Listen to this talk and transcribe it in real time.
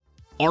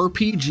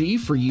RPG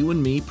for You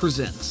and Me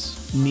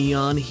presents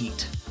Neon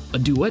Heat, a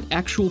duet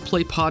actual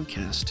play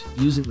podcast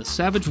using the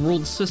Savage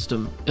Worlds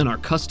system in our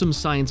custom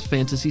science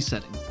fantasy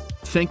setting.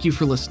 Thank you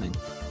for listening,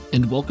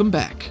 and welcome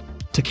back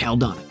to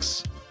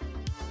Caldonix.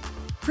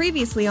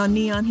 Previously on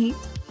Neon Heat,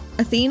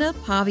 Athena,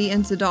 Pavi,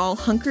 and Zadal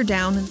hunker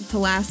down in the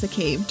Thalassa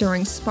cave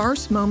during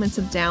sparse moments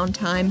of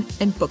downtime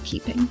and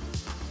bookkeeping.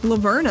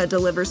 Laverna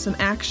delivers some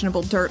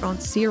actionable dirt on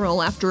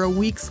Cyril after a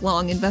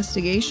weeks-long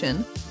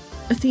investigation.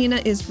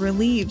 Athena is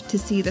relieved to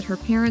see that her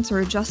parents are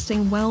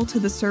adjusting well to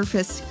the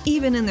surface,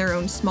 even in their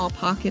own small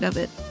pocket of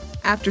it.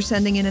 After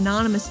sending an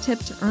anonymous tip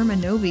to Irma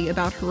Novi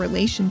about her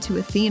relation to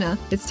Athena,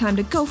 it's time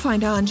to go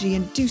find Anji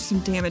and do some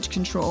damage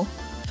control.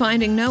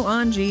 Finding no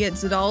Anji at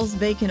Zadal's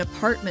vacant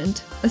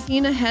apartment,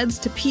 Athena heads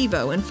to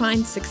Pivo and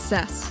finds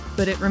success,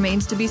 but it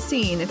remains to be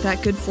seen if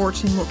that good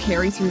fortune will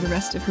carry through the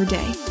rest of her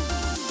day.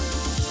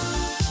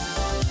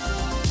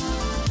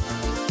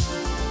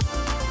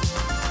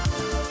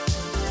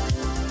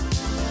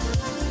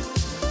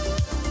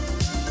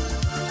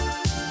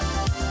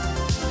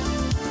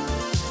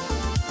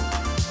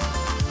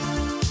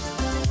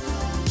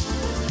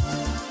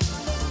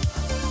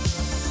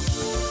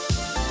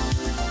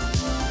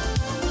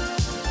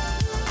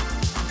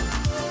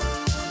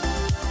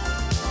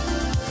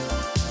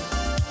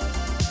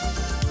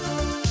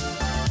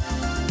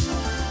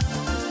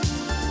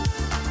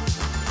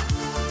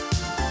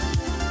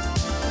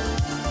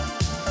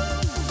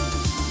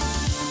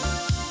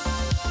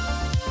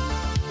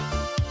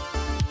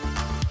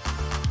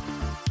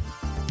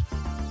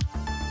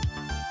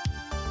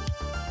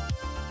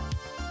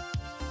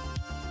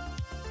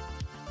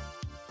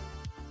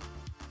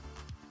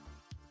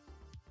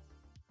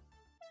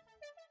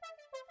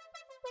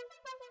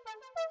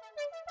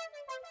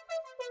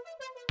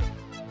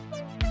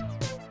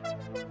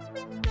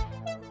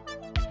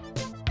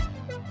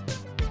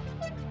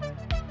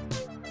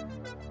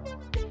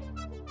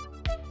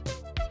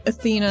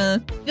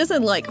 Athena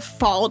doesn't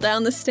fall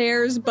down the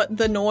stairs, but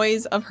the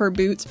noise of her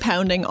boots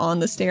pounding on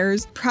the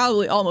stairs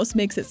probably almost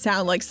makes it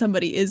sound like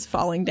somebody is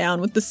falling down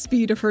with the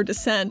speed of her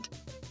descent.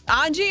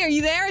 Anji, are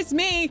you there? It's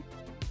me.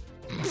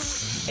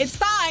 It's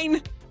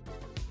fine.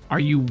 Are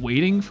you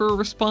waiting for a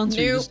response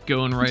or are you just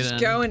going right in?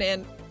 Just going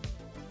in.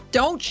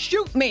 Don't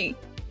shoot me.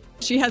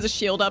 She has a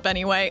shield up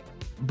anyway.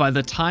 By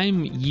the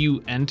time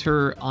you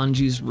enter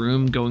Anji's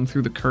room going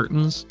through the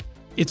curtains,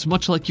 it's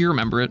much like you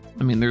remember it.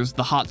 I mean, there's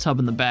the hot tub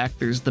in the back,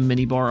 there's the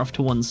mini bar off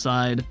to one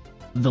side,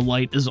 the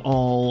light is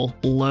all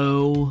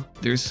low,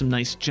 there's some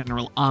nice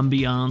general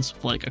ambiance,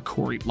 like a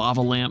Corey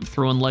lava lamp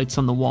throwing lights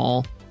on the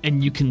wall,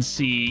 and you can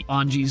see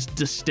Anji's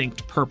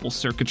distinct purple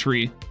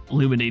circuitry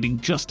illuminating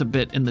just a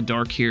bit in the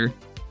dark here.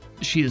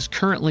 She is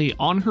currently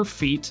on her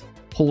feet,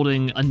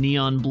 holding a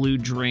neon blue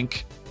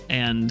drink,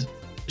 and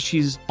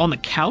she's on the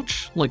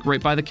couch,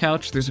 right by the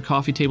couch. There's a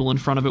coffee table in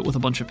front of it with a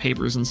bunch of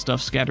papers and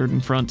stuff scattered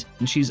in front,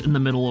 and she's in the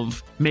middle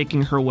of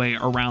making her way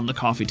around the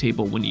coffee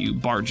table when you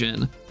barge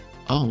in.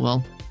 Oh,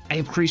 well, I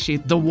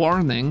appreciate the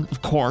warning,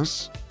 of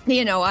course.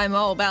 You know, I'm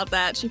all about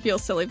that. She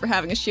feels silly for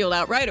having a shield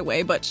out right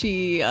away, but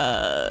she,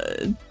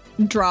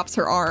 drops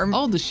her arm.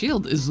 Oh, the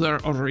shield. Is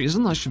there a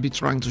reason I should be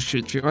trying to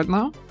shoot you right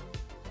now?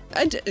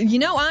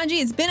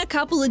 Anji, it's been a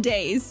couple of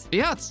days.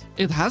 Yes,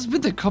 it has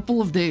been a couple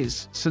of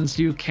days since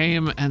you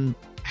came and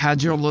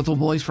had your little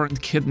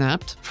boyfriend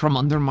kidnapped from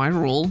under my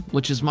rule,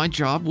 which is my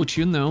job, which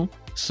you know.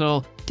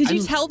 So Did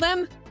you tell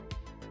them?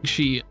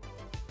 She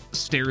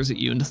stares at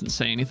you and doesn't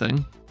say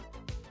anything.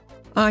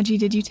 Anji,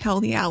 did you tell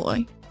the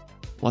alloy?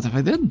 What if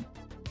I did?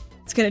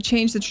 It's gonna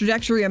change the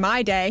trajectory of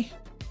my day.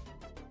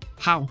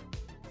 How?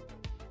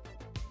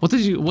 What do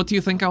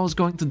you think I was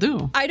going to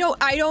do? I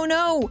don't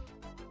know.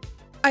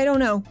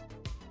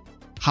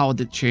 How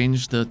would it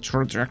change the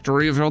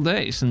trajectory of your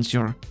day, since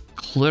you're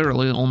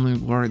clearly only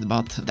worried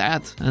about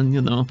that and,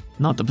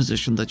 not the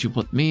position that you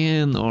put me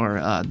in or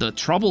the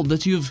trouble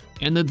that you've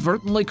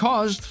inadvertently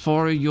caused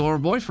for your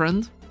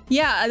boyfriend?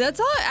 Yeah, that's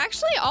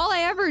all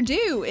I ever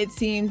do, it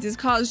seems, is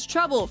cause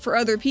trouble for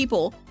other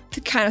people. I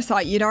kind of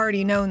thought you'd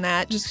already known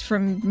that just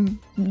from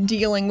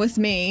dealing with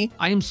me.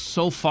 I am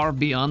so far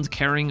beyond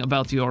caring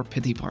about your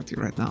pity party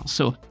right now,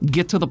 so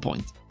get to the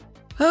point.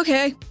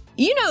 Okay.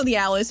 You know the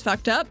alloy's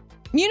fucked up.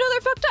 You know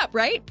they're fucked up,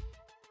 right?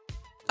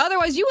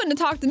 Otherwise, you wouldn't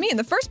have talked to me in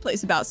the first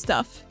place about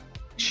stuff.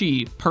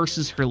 She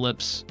purses her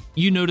lips.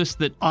 You notice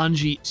that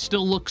Anji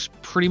still looks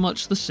pretty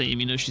much the same.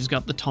 She's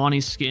got the tawny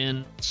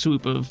skin,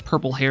 swoop of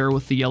purple hair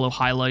with the yellow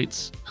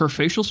highlights. Her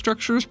facial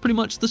structure is pretty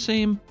much the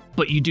same,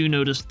 but you do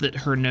notice that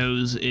her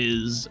nose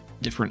is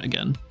different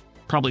again.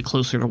 Probably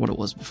closer to what it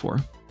was before.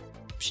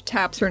 She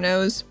taps her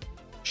nose.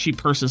 She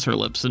purses her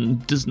lips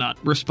and does not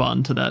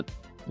respond to that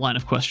line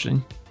of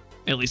questioning.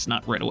 At least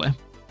not right away.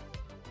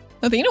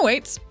 Athena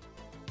waits.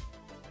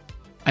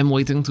 I'm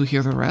waiting to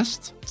hear the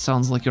rest.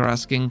 Sounds like you're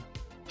asking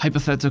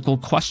hypothetical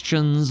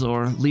questions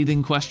or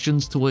leading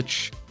questions to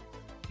which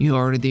you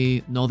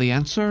already know the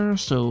answer,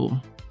 so...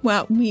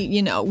 Well,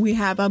 we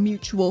have a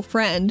mutual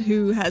friend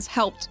who has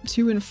helped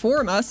to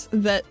inform us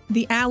that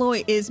the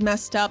alloy is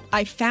messed up.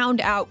 I found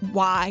out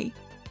why.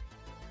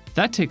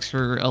 That takes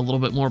her a little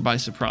bit more by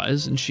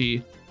surprise, and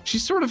she's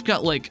sort of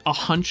got like a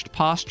hunched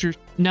posture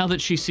now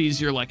that she sees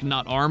you're like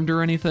not armed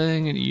or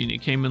anything, and you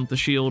came in with the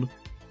shield.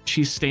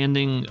 She's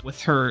standing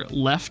with her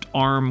left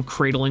arm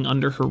cradling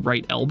under her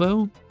right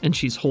elbow, and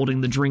she's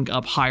holding the drink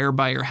up higher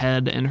by her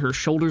head, and her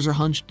shoulders are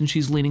hunched, and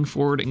she's leaning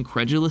forward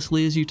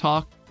incredulously as you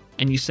talk.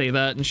 And you say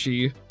that, and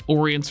she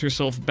orients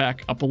herself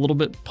back up a little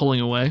bit,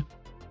 pulling away.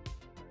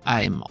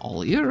 I'm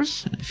all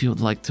ears, if you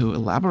would like to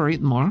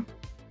elaborate more.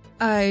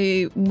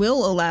 I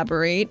will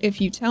elaborate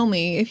if you tell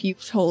me if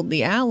you've told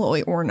the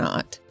alloy or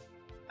not.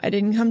 I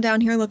didn't come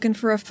down here looking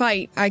for a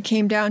fight. I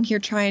came down here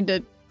trying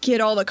to get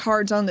all the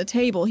cards on the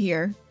table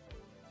here.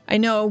 I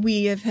know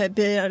we have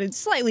been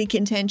slightly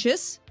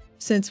contentious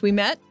since we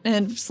met,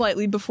 and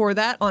slightly before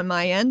that on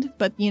my end,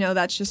 but,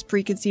 that's just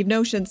preconceived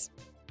notions.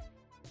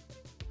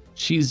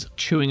 She's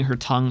chewing her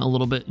tongue a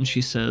little bit, and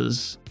she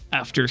says,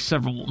 after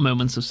several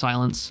moments of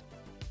silence,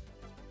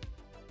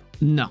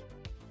 no,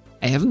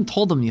 I haven't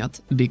told them yet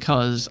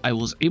because I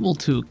was able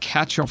to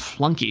catch your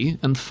flunky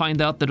and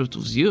find out that it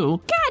was you.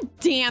 God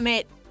damn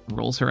it!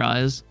 Rolls her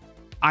eyes.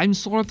 I'm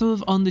sort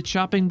of on the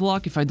chopping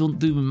block if I don't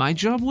do my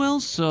job well,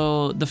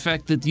 so the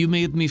fact that you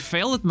made me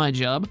fail at my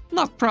job,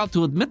 not proud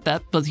to admit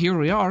that, but here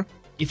we are.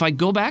 If I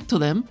go back to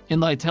them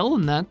and I tell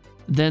them that,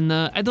 then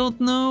I don't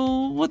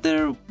know what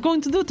they're going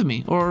to do to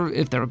me, or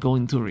if they're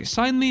going to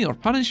reassign me or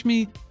punish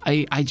me.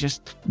 I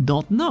just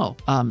don't know.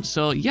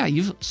 So yeah,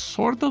 you've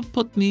sort of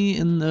put me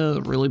in a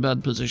really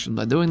bad position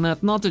by doing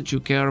that. Not that you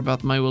care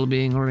about my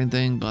well-being or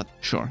anything, but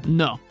sure.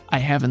 No, I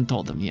haven't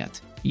told them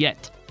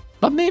yet.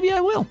 But maybe I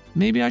will.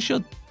 Maybe I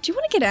should. Do you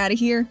want to get out of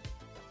here?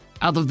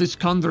 Out of this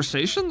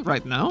conversation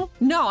right now?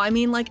 No, I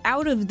mean like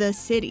out of the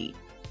city.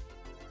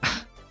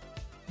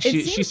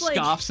 She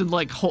scoffs and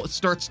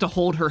starts to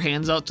hold her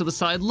hands out to the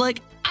side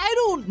like, I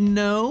don't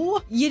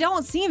know. You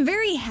don't seem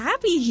very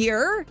happy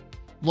here.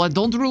 Well, I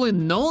don't really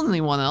know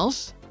anyone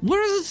else. Where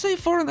does it say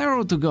for an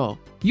arrow to go?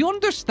 You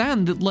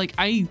understand that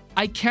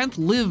I can't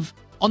live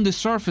on the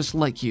surface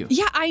like you.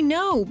 Yeah, I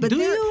know, but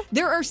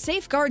there are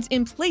safeguards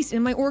in place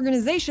in my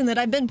organization that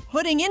I've been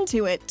putting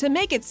into it to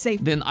make it safe.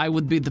 Then I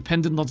would be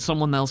dependent on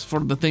someone else for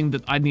the thing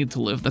that I need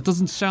to live. That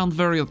doesn't sound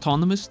very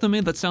autonomous to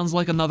me. That sounds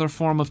like another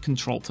form of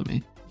control to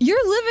me.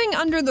 You're living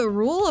under the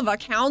rule of a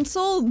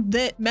council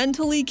that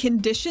mentally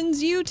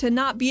conditions you to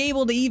not be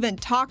able to even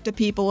talk to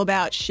people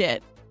about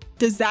shit.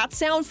 Does that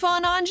sound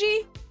fun,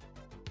 Anji?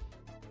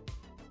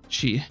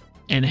 She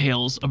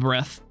inhales a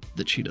breath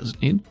that she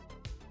doesn't need,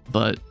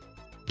 but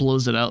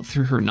blows it out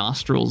through her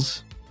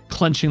nostrils,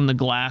 clenching the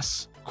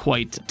glass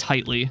quite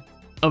tightly.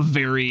 A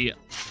very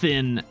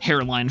thin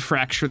hairline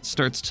fracture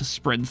starts to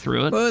spread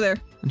through it. Whoa there.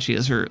 And she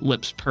has her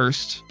lips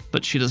pursed,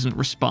 but she doesn't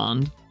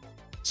respond.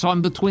 So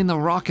I'm between the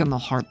rock and the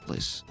hard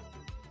place,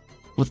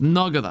 with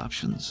no good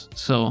options,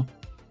 so...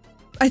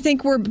 I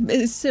think we're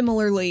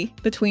similarly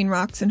between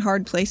rocks and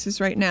hard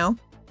places right now.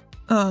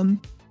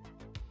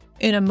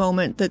 In a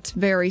moment that's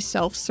very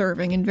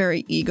self-serving and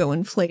very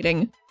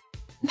ego-inflating.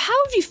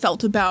 How have you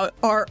felt about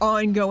our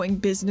ongoing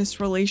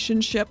business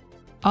relationship?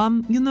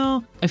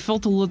 I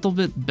felt a little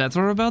bit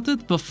better about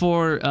it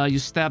before you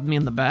stabbed me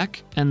in the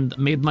back and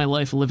made my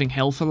life a living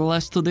hell for the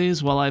last 2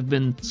 days while I've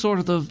been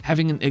sort of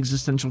having an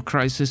existential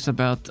crisis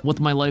about what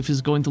my life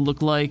is going to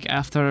look like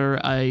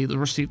after I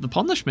receive the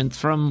punishment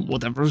from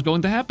whatever is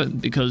going to happen.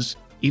 Because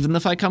even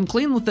if I come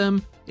clean with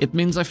them, it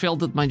means I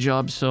failed at my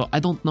job, so I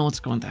don't know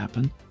what's going to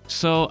happen.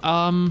 So,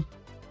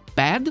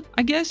 bad,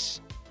 I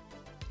guess?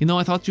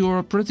 I thought you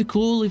were pretty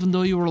cool, even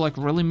though you were,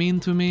 really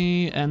mean to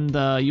me, and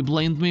you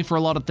blamed me for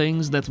a lot of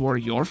things that were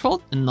your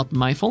fault and not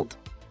my fault.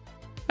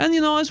 And,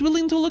 I was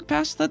willing to look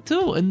past that,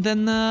 too. And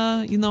then,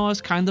 I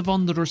was kind of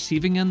on the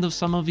receiving end of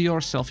some of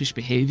your selfish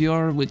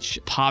behavior, which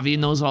Pavi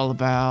knows all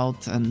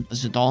about, and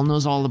Zadal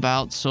knows all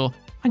about, so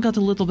I got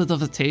a little bit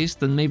of a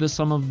taste, and maybe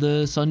some of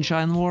the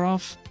sunshine wore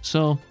off.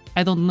 So,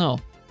 I don't know.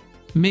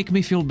 Make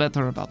me feel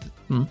better about it.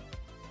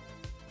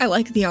 I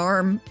like the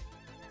arm.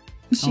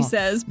 She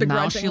says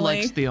begrudgingly. Now she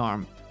likes the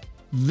arm.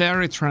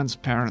 Very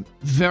transparent,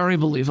 very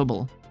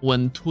believable.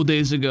 When 2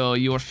 days ago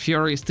you were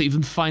furious to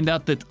even find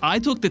out that I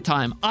took the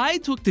time to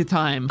help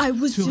you. I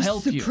was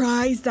just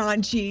surprised,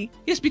 Anji.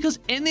 Yes, because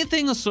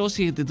anything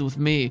associated with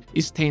me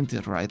is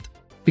tainted, right?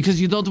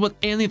 Because you don't want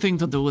anything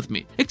to do with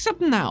me.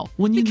 Except now,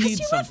 when you need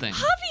something.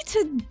 Because you left Pavi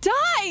to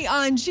die,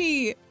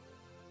 Anji.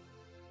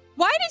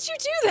 Why did you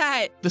do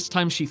that? This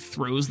time she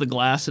throws the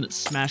glass and it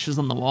smashes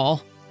on the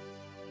wall.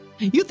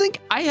 You think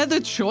I had a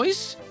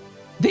choice?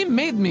 They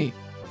made me.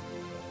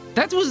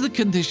 That was the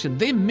condition.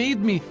 They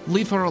made me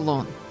leave her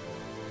alone.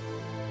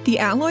 The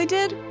alloy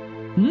did?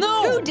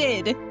 No! Who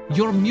did?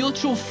 Your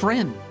mutual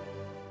friend.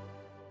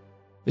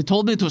 They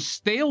told me to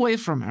stay away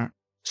from her,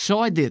 so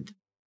I did.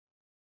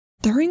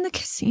 During the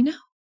casino?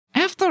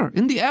 After,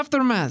 in the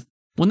aftermath,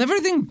 when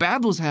everything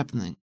bad was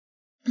happening.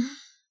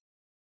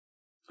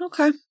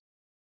 Okay.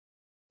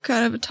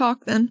 Gotta have a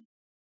talk then.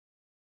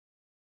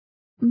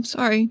 I'm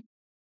sorry.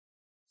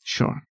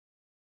 Sure.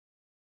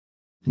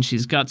 And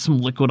she's got some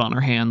liquid on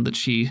her hand that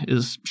she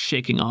is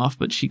shaking off,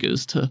 but she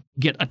goes to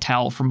get a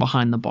towel from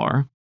behind the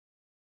bar.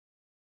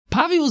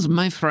 Pavi was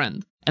my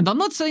friend. And I'm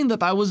not saying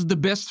that I was the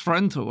best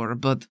friend to her,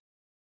 but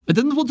I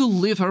didn't want to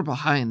leave her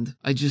behind.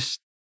 I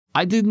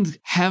didn't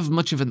have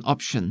much of an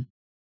option.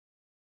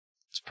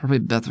 It's probably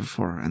better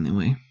for her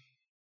anyway.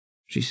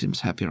 She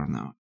seems happier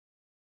now.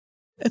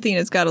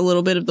 Athena's got a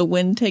little bit of the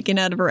wind taken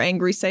out of her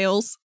angry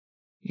sails.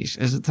 Yes,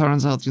 as it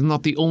turns out, you're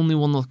not the only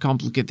one with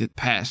complicated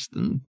past,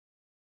 and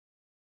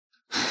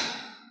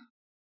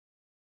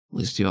at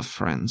least you have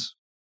friends.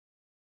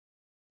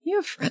 You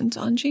have friends,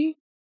 Anji?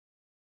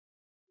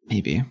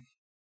 Maybe.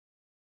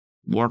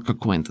 Work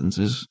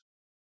acquaintances.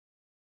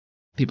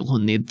 People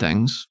who need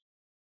things.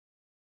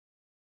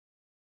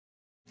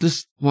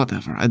 Just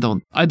whatever. I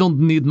don't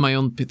need my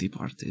own pity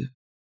party.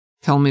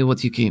 Tell me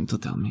what you came to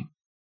tell me.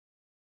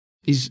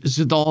 Is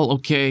Zadal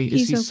okay?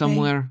 Is he okay.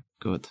 somewhere?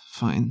 Good,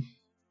 fine.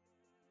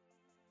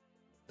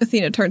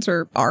 Athena turns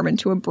her arm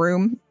into a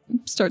broom,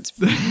 starts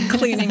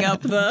cleaning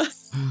up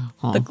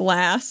the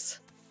glass.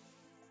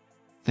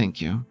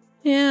 Thank you.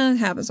 Yeah, it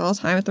happens all the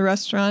time at the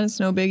restaurant. It's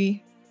no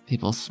biggie.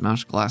 People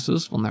smash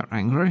glasses when they're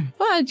angry.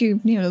 But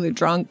they're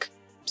drunk.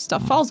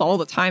 Stuff falls all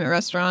the time at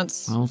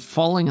restaurants. Well,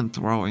 falling and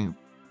throwing,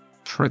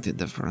 pretty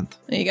different.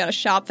 And you got a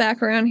shop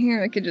vac around here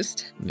that could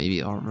just...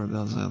 Maybe Arbor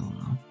does, I don't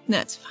know.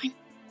 That's fine.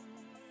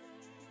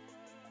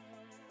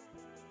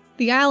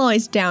 The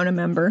alloy's down a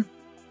member.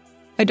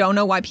 I don't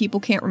know why people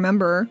can't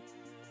remember her.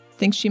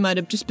 Think she might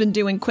have just been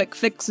doing quick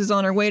fixes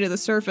on her way to the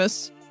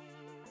surface.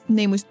 Her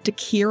name was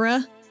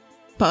Dakira,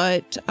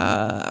 but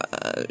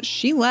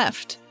she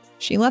left.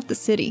 She left the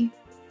city,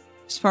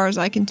 as far as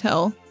I can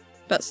tell,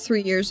 about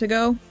 3 years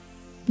ago.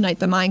 The night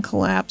the mine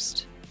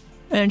collapsed,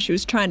 and she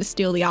was trying to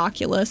steal the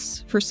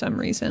Oculus for some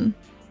reason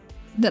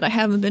that I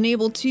haven't been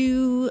able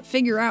to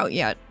figure out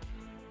yet.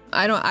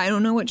 I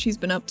don't know what she's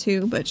been up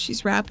to, but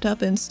she's wrapped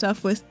up in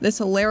stuff with this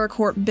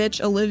AlariCorp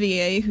bitch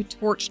Olivier who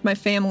torched my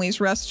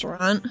family's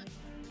restaurant.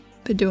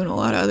 Been doing a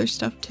lot of other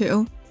stuff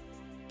too.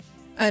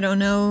 I don't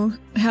know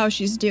how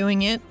she's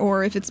doing it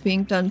or if it's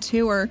being done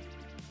to her,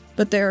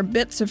 but there are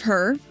bits of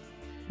her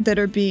that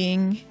are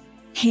being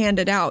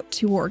handed out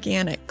to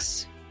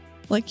organics,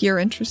 like you're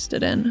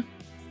interested in.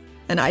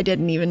 And I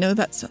didn't even know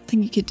that's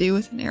something you could do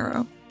with an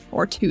arrow,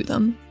 or to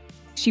them.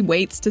 She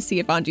waits to see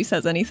if Anji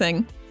says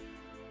anything.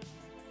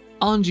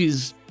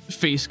 Anji's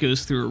face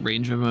goes through a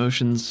range of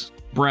emotions,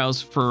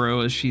 brows furrow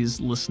as she's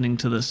listening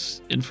to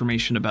this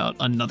information about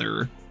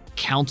another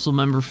council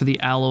member for the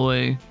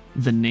Alloy,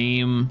 the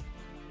name.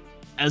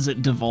 As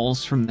it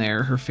devolves from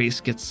there, her face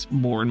gets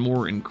more and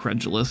more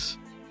incredulous.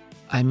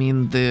 I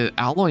mean, the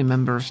Alloy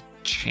members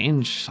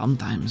change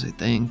sometimes, I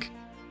think.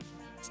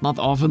 It's not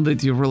often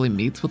that you really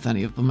meet with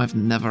any of them. I've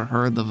never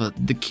heard of a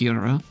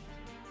Dakira.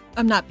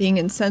 I'm not being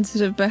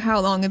insensitive, but how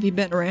long have you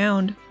been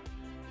around?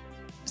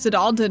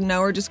 Zadal didn't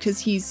know her just because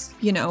he's,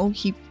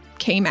 he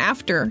came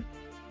after.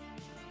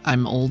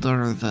 I'm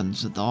older than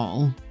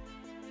Zadal.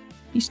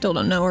 You still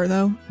don't know her,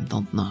 though. I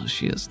don't know who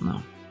she is,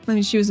 no. I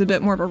mean, she was a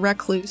bit more of a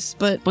recluse,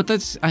 but... But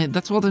that's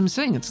what I'm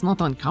saying. It's not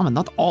uncommon.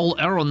 Not all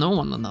Arrow know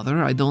one another.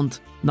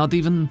 Not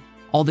even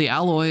all the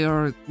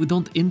Alloy we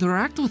don't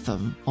interact with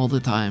them all the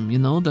time,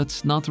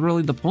 That's not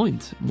really the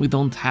point. We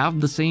don't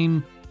have the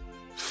same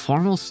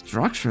formal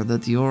structure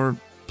that your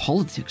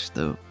politics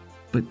do.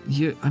 But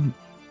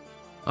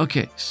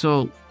Okay,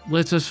 so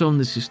let's assume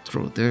this is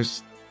true.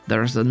 There's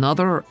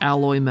another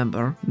Alloy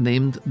member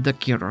named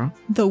Dakira.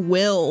 The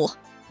Will,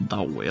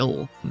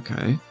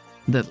 okay.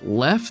 That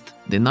left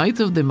the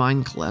night of the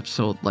mine collapse,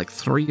 so like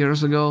 3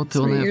 years ago,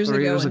 3 years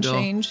ago.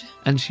 Change.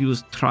 And she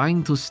was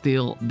trying to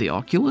steal the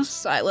Oculus?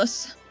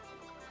 Silas.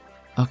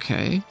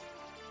 Okay.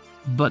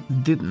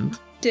 But didn't.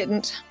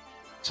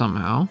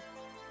 Somehow.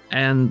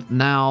 And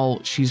now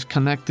she's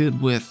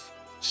connected with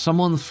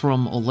someone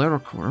from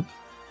AlariCorp.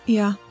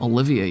 Yeah.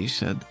 Olivier, you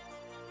said.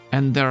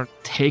 And they're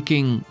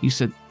taking, you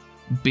said,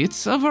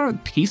 bits of her,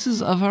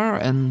 pieces of her,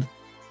 and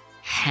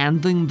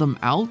handing them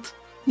out?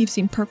 You've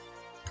seen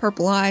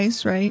purple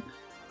eyes, right?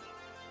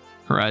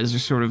 Her eyes are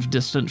sort of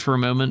distant for a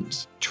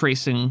moment,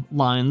 tracing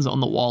lines on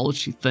the wall as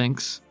she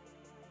thinks.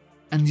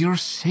 And you're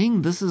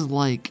saying this is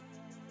like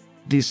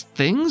these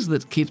things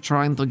that keep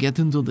trying to get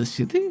into the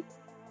city?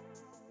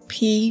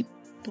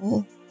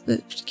 People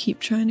that keep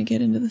trying to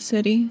get into the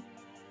city.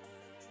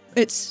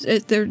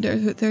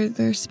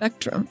 They're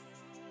Spectrum.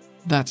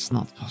 That's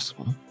not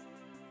possible.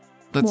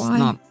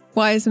 Why?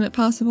 Why isn't it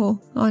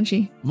possible,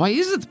 Anji? Why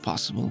is it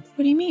possible?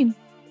 What do you mean?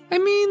 I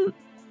mean,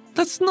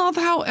 that's not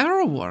how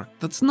Arrow worked.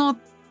 That's not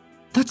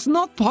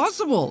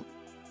possible.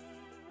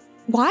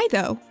 Why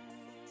though?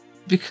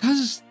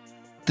 Because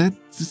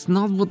that's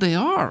not what they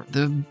are.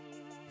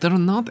 They're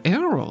not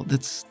Arrow.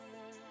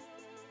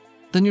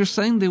 Then you're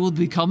saying they would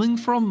be coming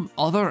from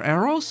other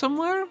Arrow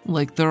somewhere?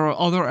 Like there are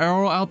other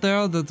Arrow out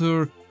there that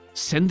are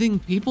sending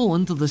people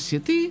into the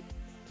city?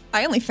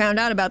 I only found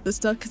out about this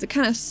stuff because it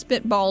kind of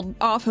spitballed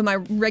off of my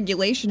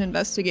regulation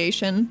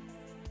investigation.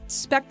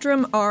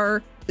 Spectrum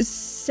are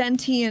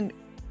sentient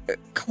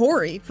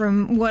Corey,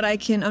 from what I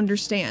can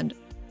understand.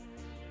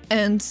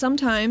 And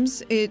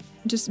sometimes it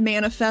just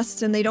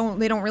manifests and they don't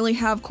really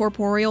have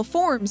corporeal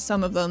forms,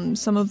 some of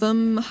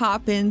them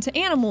hop into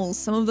animals,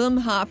 some of them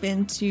hop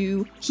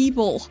into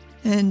people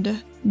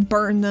and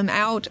burn them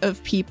out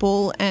of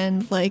people,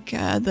 and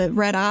the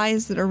red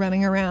eyes that are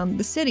running around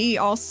the city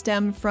all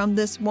stem from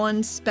this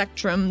one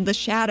spectrum, the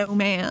Shadow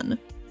Man.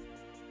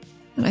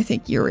 And I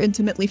think you're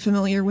intimately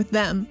familiar with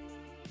them.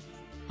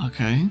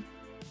 Okay.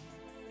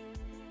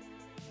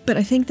 But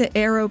I think that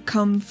Arrow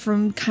come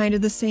from kind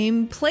of the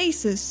same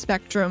place as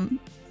Spectrum.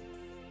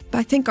 But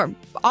I think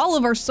all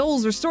of our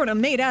souls are sort of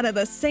made out of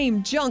the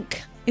same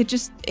junk.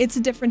 It's a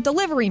different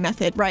delivery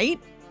method, right?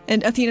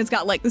 And Athena's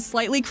got the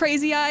slightly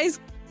crazy eyes.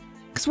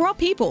 Because we're all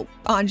people,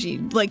 Anji.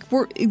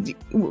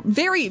 We're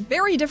very,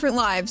 very different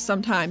lives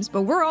sometimes,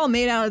 but we're all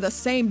made out of the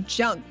same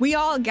junk. We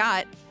all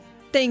got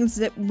things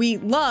that we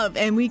love,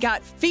 and we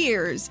got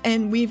fears,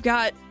 and we've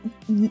got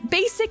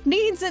basic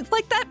needs, and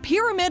that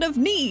pyramid of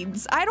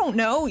needs. I don't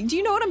know. Do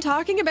you know what I'm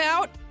talking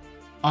about?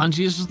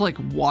 Anji is just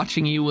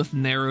watching you with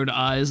narrowed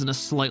eyes and a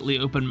slightly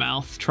open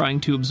mouth,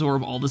 trying to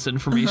absorb all this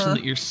information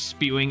that you're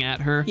spewing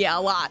at her. Yeah, a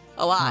lot.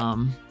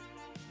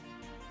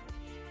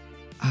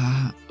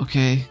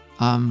 Okay.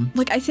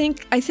 I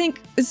think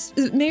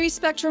maybe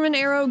Spectrum and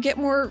Arrow get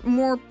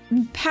more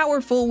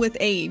powerful with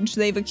age.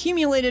 They've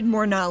accumulated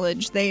more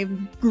knowledge.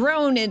 They've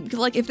grown, and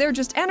if they're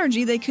just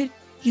energy, they could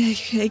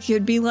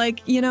be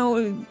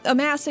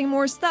amassing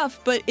more stuff.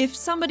 But if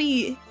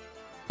somebody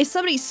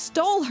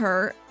stole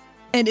her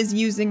and is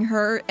using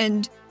her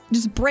and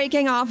just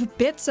breaking off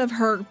bits of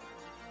her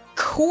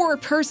core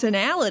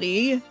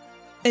personality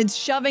and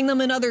shoving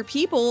them in other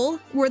people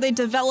where they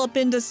develop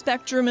into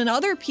Spectrum and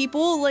other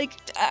people,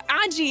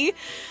 Anji,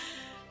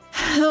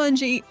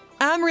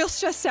 I'm real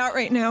stressed out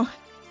right now.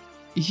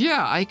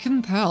 Yeah, I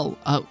can tell.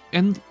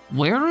 And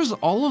where is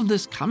all of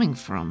this coming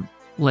from?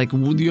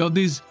 Do you have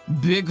these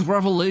big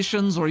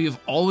revelations, or you've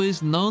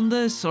always known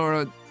this,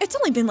 or... It's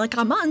only been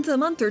a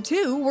month or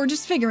two. We're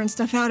just figuring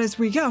stuff out as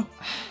we go.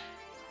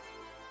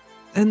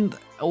 And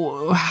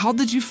how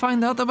did you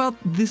find out about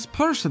this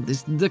person,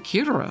 the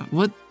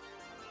Kira?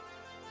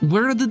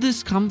 Where did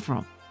this come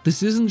from?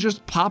 This isn't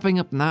just popping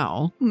up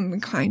now.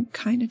 Kind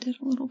of did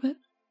a little bit.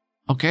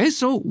 Okay,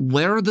 so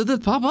where did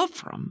it pop up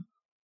from?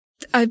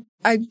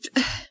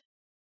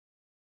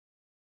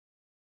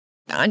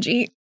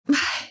 Anji,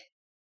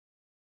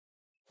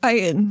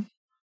 I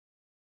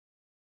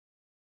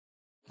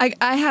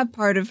have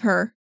part of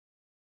her.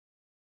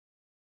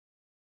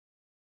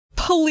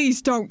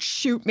 Please don't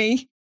shoot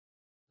me.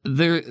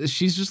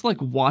 She's just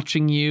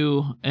watching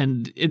you,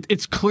 and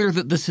it's clear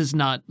that this is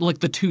not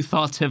the two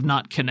thoughts have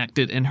not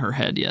connected in her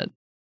head yet.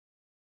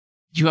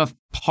 You have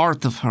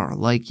part of her,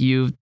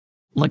 you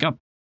an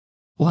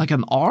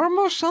arm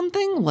or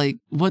something?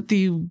 What do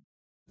you...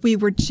 We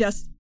were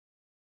just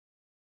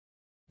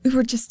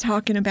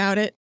talking about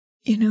it.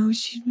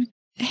 She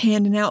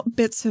handing out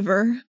bits of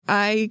her.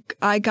 I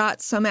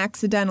got some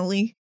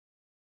accidentally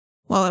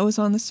while I was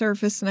on the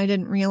surface, and I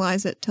didn't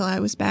realize it till I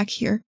was back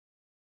here.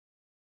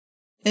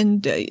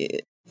 And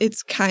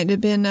it's kind of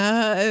been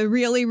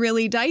really,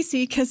 really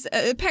dicey, because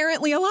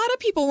apparently a lot of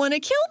people want to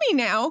kill me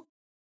now.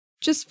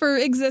 Just for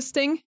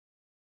existing.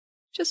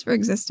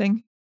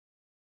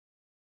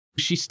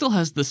 She still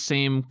has the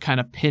same kind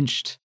of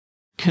pinched,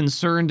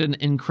 concerned and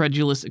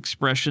incredulous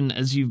expression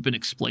as you've been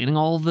explaining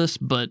all of this,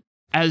 but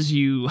as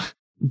you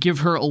give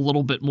her a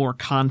little bit more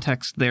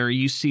context there,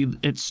 you see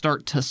it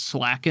start to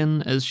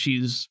slacken as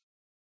she's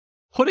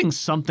putting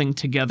something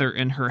together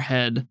in her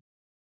head,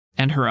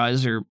 and her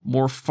eyes are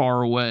more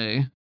far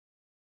away.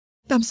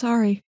 I'm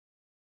sorry.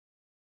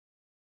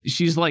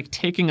 She's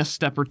taking a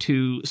step or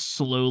two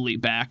slowly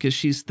back as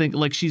she's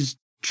she's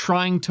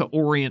trying to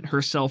orient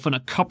herself in a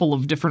couple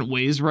of different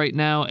ways right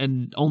now,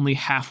 and only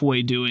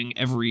halfway doing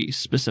every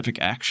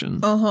specific action.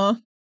 Uh-huh.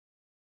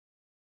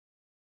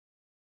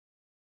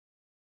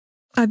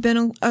 I've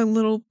been a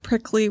little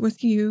prickly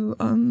with you.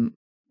 I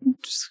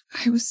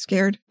was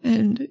scared,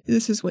 and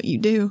this is what you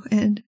do,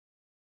 and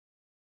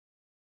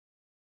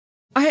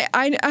I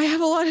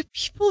have a lot of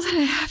people that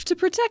I have to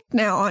protect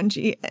now,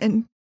 Anji,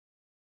 and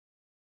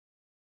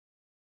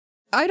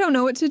I don't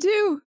know what to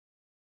do.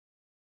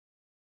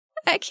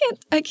 I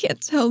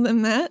can't tell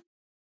them that.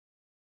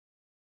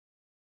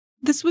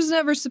 This was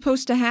never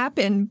supposed to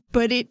happen,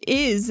 but it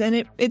is,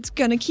 and it's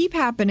gonna keep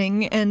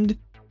happening, and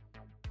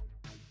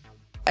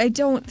I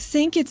don't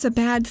think it's a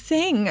bad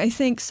thing. I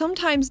think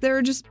sometimes there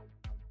are just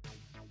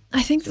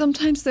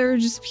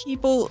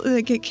people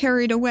that get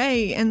carried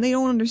away and they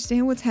don't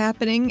understand what's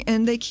happening,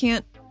 and they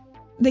can't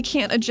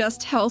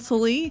adjust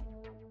healthily.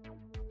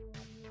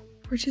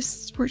 We're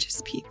just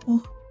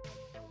people.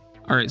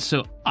 All right,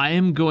 so I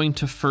am going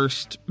to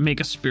first make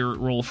a spirit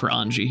roll for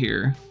Anji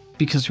here,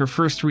 because her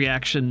first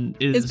reaction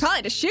is... It's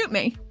probably to shoot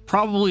me.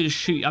 Probably to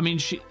shoot. I mean,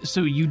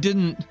 so you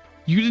didn't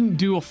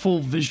do a full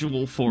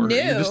visual for her. No.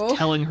 You're just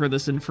telling her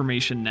this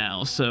information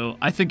now. So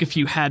I think if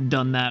you had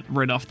done that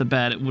right off the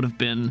bat, it would have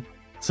been...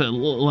 So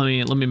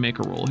let me make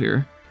a roll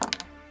here.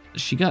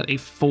 She got a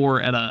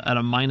 4 at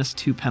a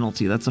 -2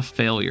 penalty. That's a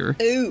failure.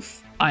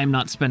 Oof. I am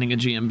not spending a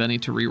GM Benny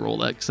to re-roll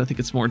that because I think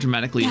it's more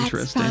dramatically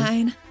interesting. That's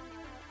fine.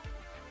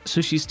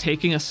 So she's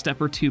taking a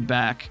step or two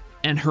back,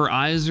 and her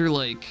eyes are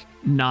like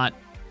not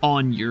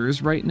on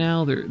yours right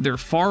now. They're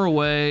far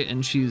away, and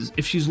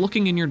if she's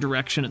looking in your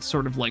direction, it's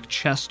sort of like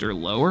chest or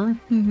lower.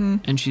 Mm-hmm.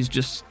 And she's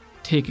just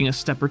taking a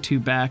step or two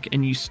back,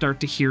 and you start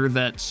to hear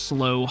that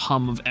slow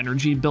hum of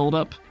energy build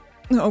up.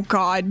 Oh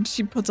God,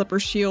 she puts up her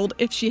shield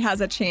if she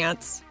has a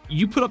chance.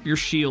 You put up your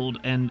shield,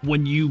 and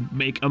when you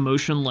make a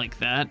motion like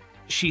that,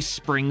 she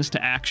springs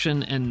to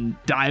action and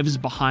dives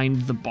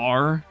behind the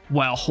bar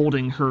while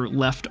holding her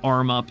left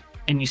arm up,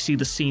 and you see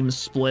the seams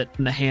split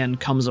and the hand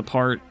comes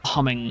apart,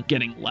 humming,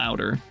 getting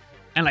louder.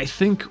 And I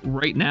think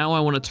right now I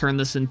want to turn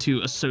this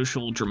into a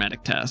social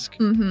dramatic task.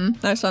 Mm-hmm.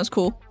 That sounds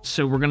cool.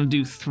 So we're going to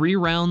do 3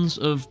 rounds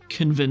of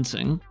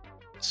convincing.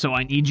 So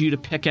I need you to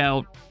pick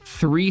out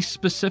 3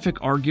 specific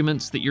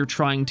arguments that you're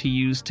trying to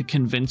use to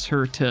convince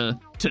her to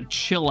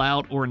chill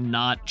out or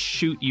not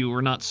shoot you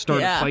or not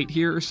start a fight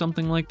here or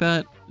something like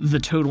that. The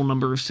total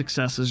number of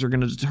successes are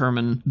going to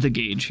determine the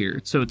gauge here.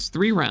 So it's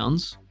 3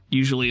 rounds.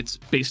 Usually it's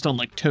based on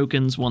like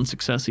tokens. 1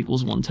 success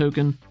equals 1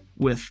 token,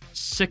 with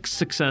 6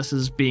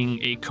 successes being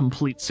a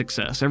complete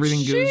success. Everything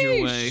goes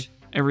your way.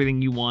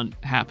 Everything you want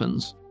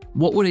happens.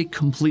 What would a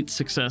complete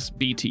success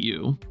be to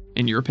you,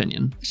 in your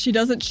opinion? She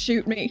doesn't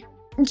shoot me.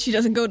 She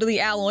doesn't go to the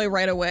alloy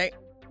right away.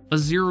 A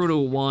 0 to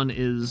a 1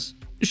 is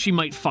she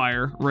might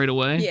fire right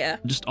away. Yeah.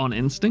 Just on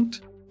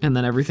instinct. And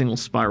then everything will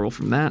spiral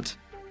from that.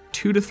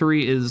 2 to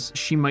 3 is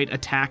she might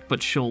attack,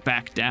 but she'll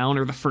back down,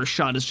 or the first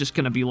shot is just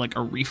going to be like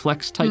a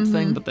reflex type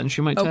thing, but then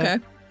she might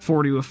attack. Okay.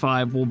 4 to a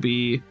 5 will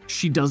be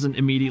she doesn't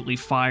immediately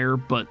fire,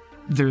 but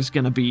there's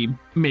going to be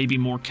maybe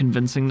more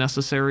convincing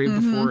necessary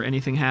before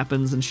anything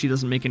happens, and she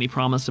doesn't make any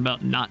promise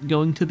about not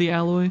going to the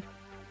alloy.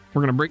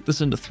 We're going to break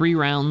this into 3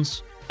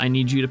 rounds. I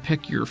need you to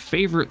pick your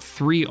favorite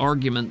 3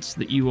 arguments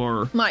that you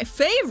are... My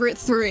favorite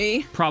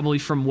 3? Probably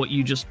from what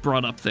you just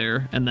brought up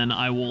there, and then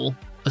I will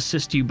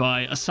assist you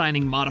by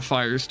assigning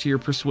modifiers to your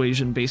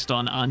persuasion based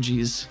on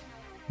Anji's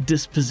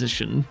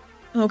disposition.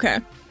 Okay.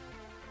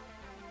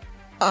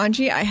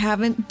 Anji, I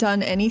haven't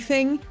done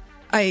anything.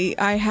 I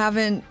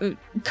haven't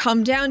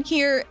come down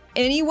here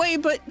anyway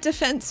but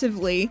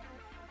defensively.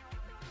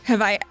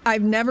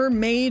 I've never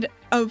made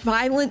a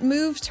violent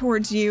move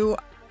towards you.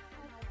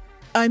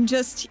 I'm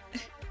just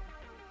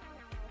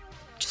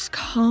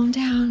calm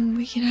down.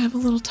 We can have a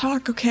little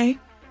talk, okay?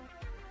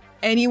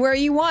 Anywhere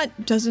you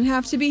want. Doesn't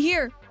have to be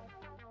here.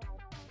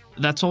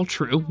 That's all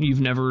true.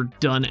 You've never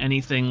done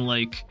anything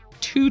like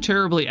too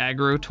terribly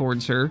aggro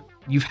towards her.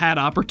 You've had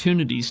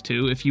opportunities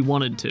to if you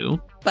wanted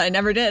to. But I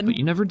never did. But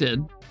you never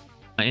did.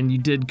 And you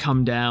did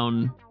come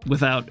down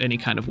without any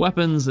kind of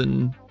weapons,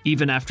 and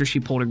even after she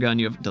pulled her gun,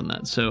 you haven't done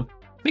that. So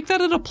make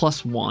that at a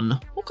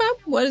 +1. Okay.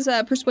 What is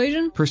that?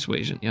 Persuasion?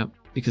 Persuasion, yep.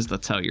 Because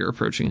that's how you're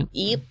approaching it.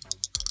 Yep.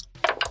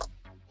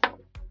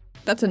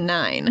 That's a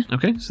 9.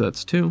 Okay, so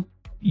that's 2.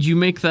 You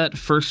make that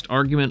first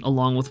argument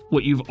along with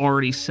what you've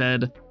already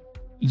said.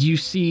 You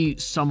see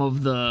some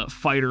of the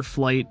fight or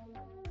flight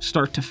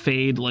start to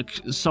fade,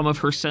 like some of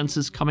her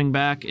senses coming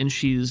back, and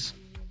she's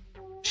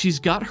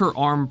got her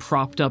arm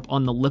propped up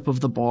on the lip of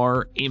the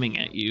bar, aiming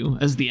at you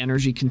as the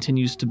energy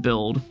continues to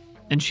build,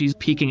 and she's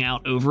peeking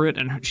out over it,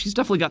 and she's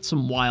definitely got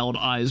some wild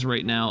eyes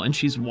right now, and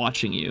she's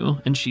watching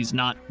you, and she's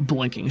not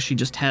blinking. She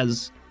just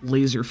has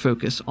laser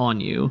focus on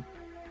you.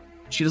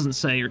 She doesn't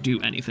say or do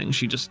anything.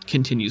 She just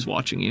continues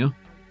watching you.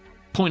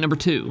 Point number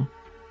 2.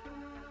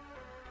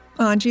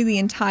 Anji, the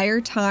entire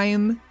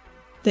time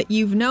that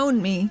you've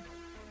known me,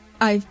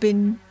 I've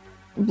been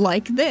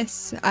like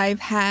this. I've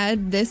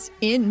had this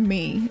in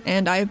me,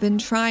 and I've been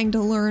trying to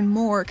learn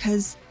more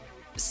because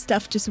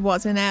stuff just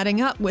wasn't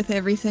adding up with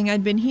everything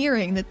I'd been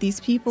hearing, that these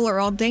people are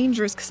all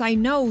dangerous, because I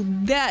know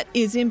that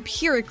is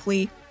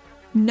empirically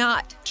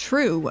not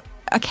true.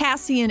 A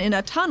Cassian in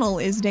a tunnel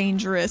is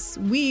dangerous.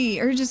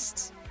 We're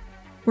just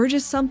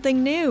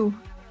something new.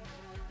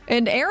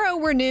 And Arrow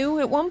were new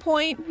at one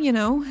point,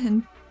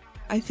 and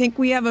I think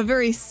we have a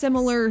very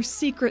similar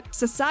secret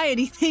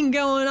society thing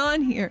going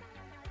on here.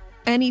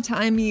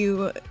 Anytime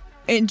you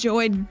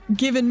enjoyed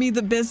giving me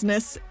the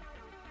business,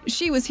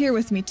 she was here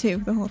with me too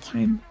the whole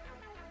time.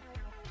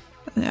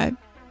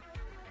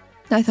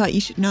 I thought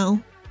you should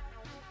know.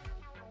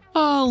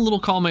 A little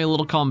column A, a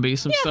little column B.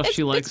 Some stuff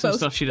she liked, some both.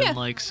 stuff she didn't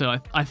like. So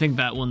I think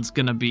that one's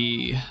gonna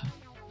be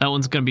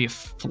a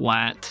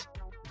flat.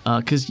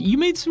 Because you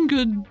made some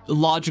good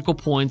logical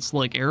points,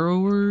 like Arrow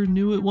were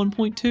new at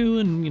 1.2,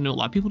 and a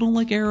lot of people don't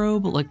like Arrow,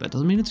 but like that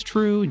doesn't mean it's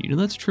true, and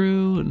that's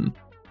true, and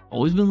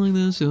always been like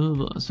this.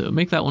 So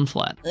make that one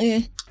flat.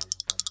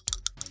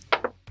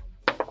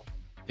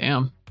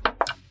 Damn.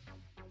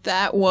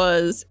 That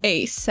was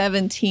a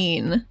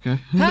 17.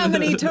 Okay. How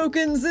many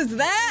tokens is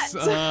that?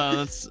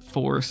 That's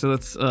 4, so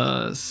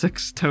that's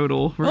 6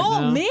 total right now.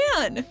 Oh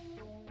man!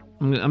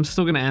 I'm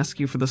still gonna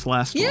ask you for this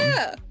last one.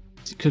 Yeah.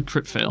 It could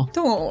crit fail.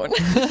 Don't.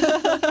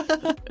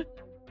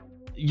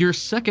 Your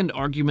second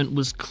argument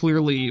was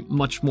clearly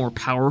much more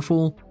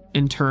powerful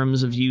in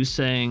terms of you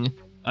saying,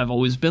 I've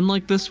always been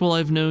like this while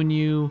I've known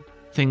you.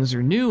 Things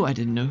are new. I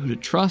didn't know who to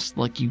trust.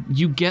 Like,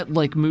 you get,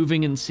 like,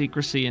 moving in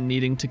secrecy and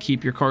needing to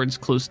keep your cards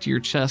close to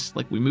your chest.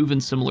 Like, we move in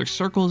similar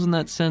circles in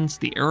that sense.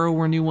 The arrow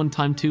were new one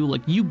time, too.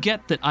 Like, you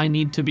get that I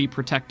need to be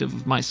protective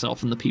of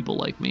myself and the people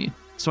like me.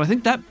 So I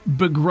think that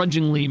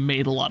begrudgingly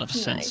made a lot of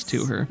sense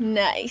to her.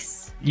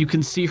 Nice. You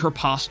can see her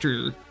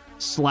posture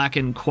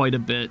slacken quite a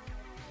bit.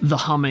 The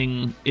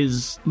humming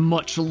is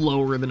much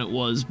lower than it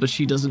was, but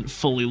she doesn't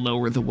fully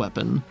lower the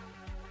weapon.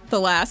 The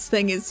last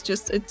thing is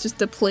it's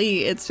just a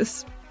plea. It's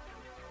just,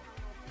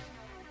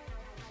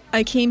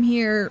 I came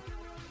here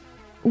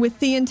with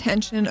the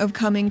intention of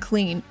coming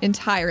clean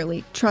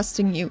entirely,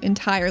 trusting you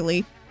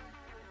entirely.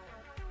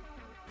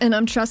 And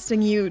I'm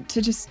trusting you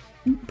to just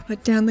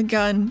put down the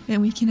gun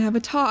and we can have a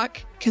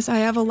talk, because I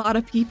have a lot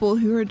of people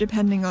who are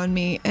depending on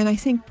me, and I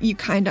think you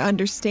kind of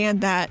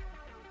understand that.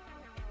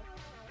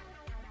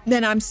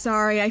 Then I'm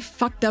sorry, I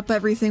fucked up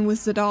everything with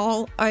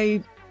Zadal.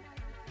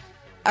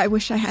 I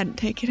wish I hadn't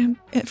taken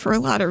him for a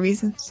lot of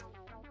reasons.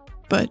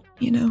 But,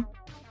 you know,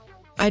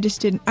 I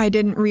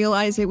didn't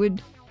realize it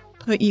would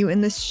put you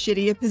in this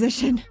shitty a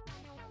position.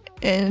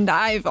 And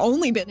I've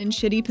only been in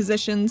shitty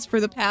positions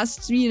for the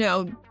past,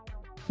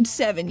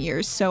 7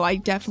 years, so I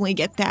definitely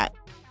get that.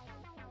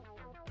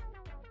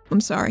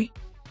 I'm sorry.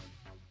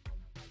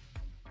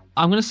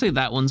 I'm going to say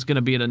that one's going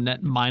to be at a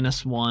net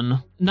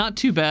 -1. Not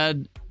too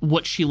bad.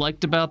 What she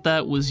liked about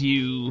that was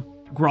you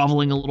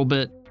groveling a little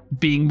bit,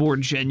 being more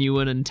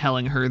genuine and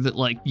telling her that,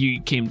 like,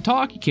 you came to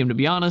talk, you came to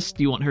be honest,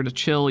 you want her to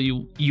chill,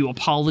 you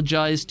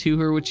apologize to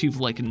her, which you've,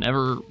 like,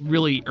 never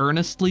really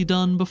earnestly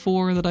done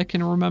before that I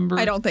can remember.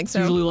 I don't think so.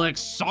 It's usually like,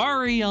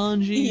 sorry,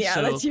 Anji. Yeah,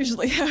 so that's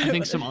usually how I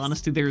think some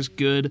honesty there is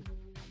good.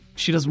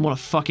 She doesn't want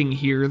to fucking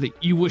hear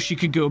that you wish you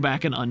could go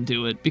back and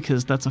undo it,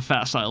 because that's a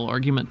facile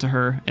argument to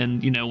her,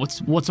 and,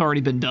 what's already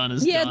been done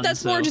is done. Yeah,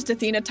 that's more just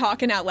Athena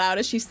talking out loud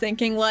as she's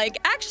thinking, like,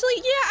 actually,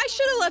 yeah, I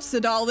should have left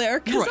Zadal there,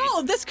 because all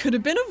of this could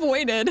have been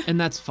avoided. And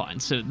that's fine.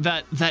 So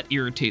that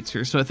irritates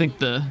her. So I think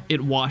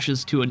it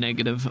washes to a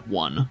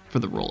 -1 for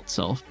the roll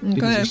itself,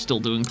 because you're still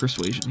doing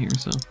persuasion here,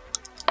 so.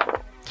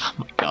 Oh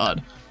my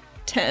god.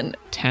 10.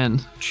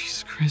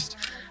 Jesus Christ.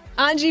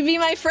 Anji, be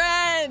my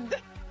friend!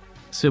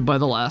 So by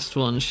the last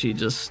one, she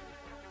just...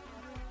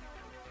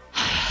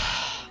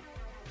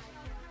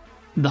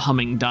 the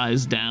humming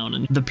dies down,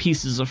 and the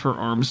pieces of her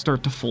arms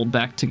start to fold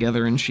back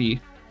together, and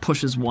she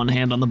pushes one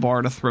hand on the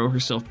bar to throw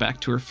herself back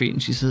to her feet,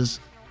 and she says,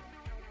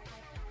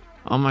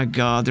 oh my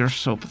god, they're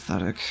so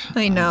pathetic.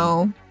 I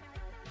know.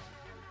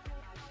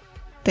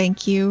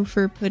 Thank you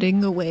for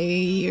putting away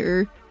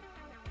your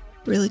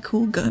really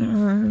cool gun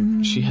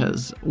arm. She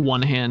has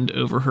one hand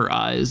over her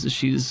eyes as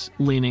she's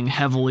leaning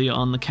heavily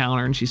on the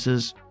counter, and she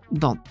says,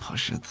 don't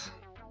push it.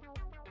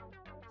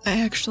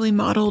 I actually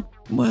modeled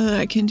what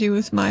I can do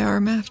with my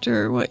arm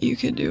after what you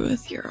can do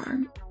with your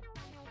arm.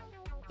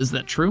 Is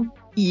that true?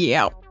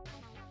 Yeah.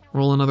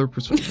 Roll another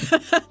persuasion.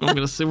 We're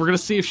gonna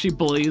see if she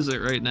believes it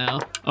right now.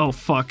 Oh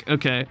fuck.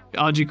 Okay.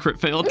 Anji crit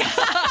failed.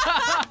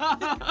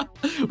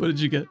 What did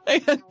you get?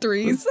 I had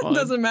 3s.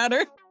 Doesn't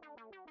matter.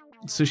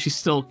 So she's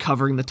still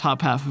covering the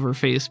top half of her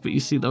face, but you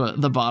see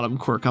the bottom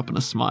quirk up in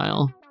a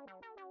smile.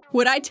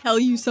 Would I tell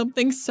you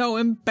something so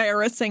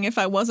embarrassing if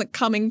I wasn't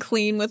coming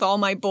clean with all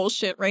my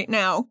bullshit right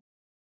now?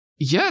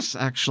 Yes,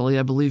 actually,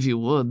 I believe you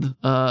would,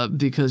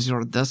 because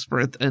you're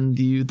desperate and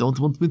you don't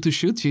want me to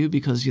shoot you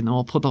because,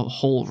 I'll put a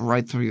hole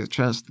right through your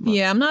chest. But...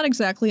 Yeah, I'm not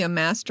exactly a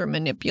master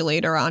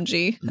manipulator,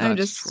 Anji. I'm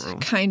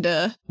just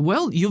kinda...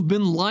 Well, you've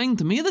been lying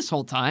to me this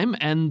whole time,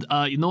 and,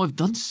 I've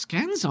done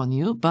scans on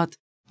you, but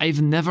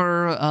I've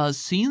never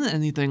seen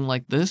anything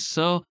like this,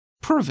 so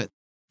prove it.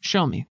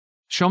 Show me.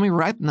 Show me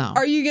right now.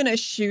 Are you gonna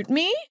shoot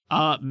me?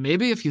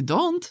 Maybe if you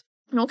don't.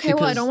 Okay,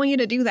 well, I don't want you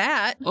to do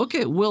that.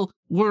 Okay, well,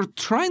 we're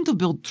trying to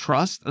build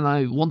trust, and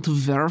I want to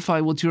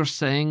verify what you're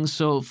saying,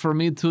 so for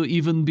me to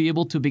even be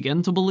able to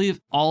begin to believe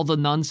all the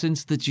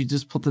nonsense that you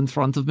just put in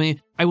front of me,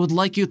 I would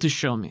like you to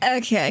show me.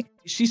 Okay.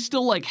 She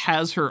still,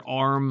 has her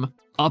arm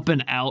up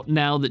and out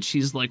now that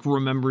she's,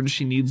 remembered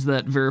she needs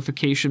that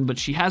verification, but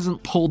she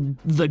hasn't pulled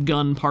the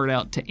gun part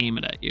out to aim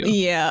it at you.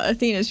 Yeah,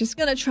 Athena's just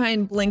gonna try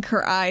and blink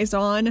her eyes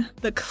on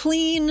the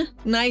clean,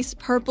 nice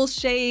purple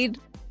shade.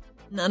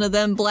 None of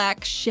them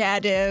black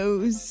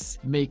shadows.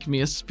 Make me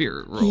a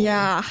spirit roll.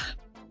 Yeah.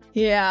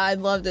 Yeah,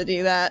 I'd love to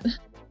do that.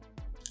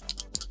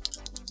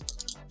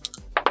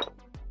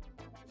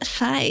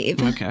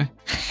 5. Okay.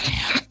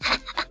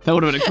 That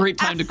would have been a great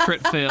time to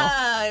crit fail.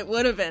 It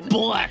would have been.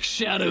 Black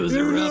shadows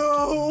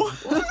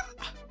erupt.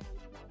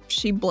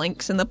 She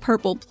blinks and the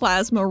purple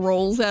plasma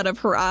rolls out of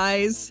her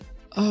eyes.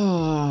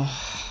 Oh.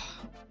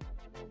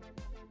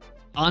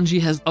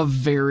 Anji has a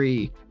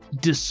very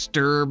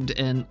disturbed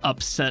and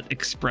upset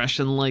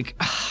expression,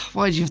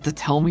 why'd you have to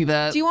tell me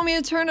that? Do you want me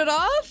to turn it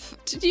off?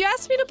 Did you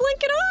ask me to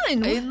blink it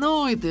on? I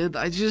know I did.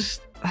 I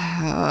just...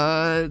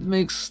 it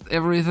makes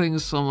everything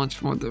so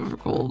much more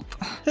difficult.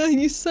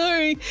 I'm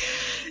sorry.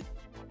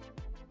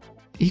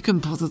 You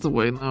can put it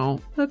away now.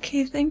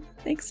 Okay,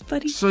 thanks,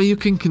 buddy. So you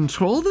can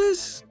control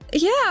this?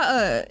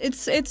 Yeah,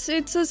 it's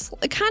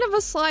kind of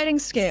a sliding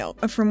scale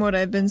from what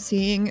I've been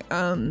seeing.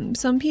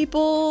 Some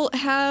people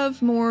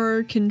have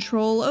more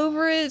control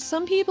over it.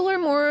 Some people are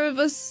more of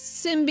a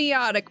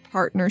symbiotic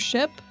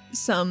partnership.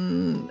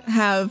 Some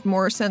have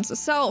more sense of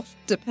self,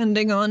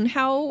 depending on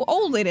how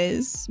old it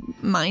is.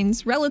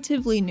 Mine's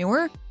relatively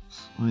newer.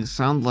 Well, you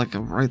sound like a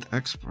right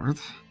expert.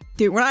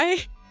 Do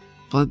I?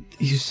 But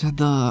you said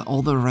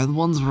all the red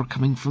ones were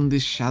coming from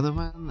this Shadow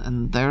Man,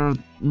 and they're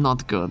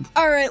not good.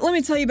 Alright, let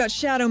me tell you about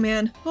Shadow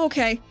Man.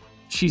 Okay.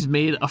 She's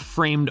made a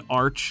framed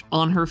arch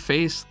on her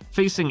face,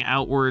 facing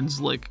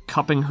outwards, like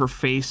cupping her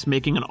face,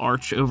 making an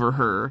arch over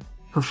her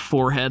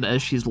forehead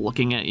as she's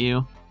looking at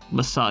you,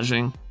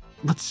 massaging.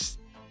 Let's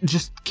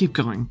just keep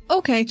going.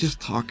 Okay. Just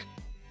talk.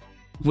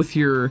 With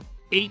your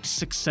 8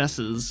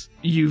 successes,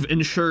 you've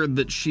ensured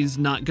that she's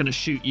not going to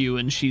shoot you,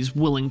 and she's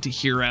willing to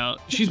hear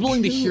out. She's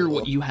willing to hear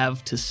what you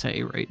have to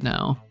say right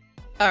now.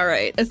 All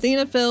right.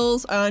 Athena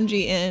fills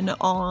Anji in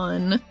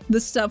on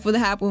the stuff that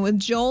happened with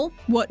Joel,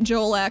 what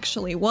Joel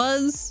actually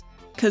was,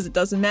 because it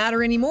doesn't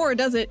matter anymore,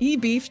 does it?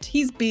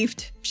 He's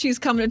beefed. She's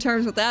coming to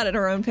terms with that at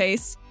her own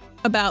pace.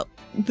 About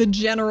the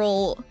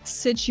general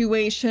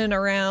situation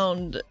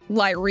around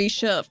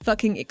Lyrisha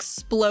fucking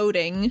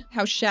exploding,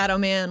 how Shadow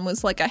Man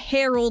was like a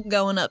herald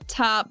going up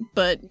top,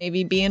 but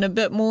maybe being a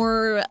bit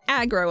more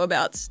aggro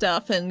about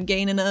stuff and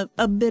gaining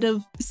a bit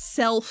of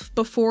self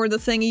before the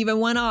thing even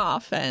went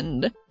off,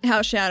 and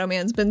how Shadow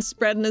Man's been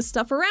spreading his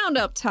stuff around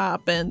up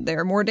top, and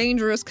they're more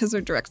dangerous because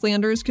they're directly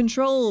under his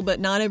control, but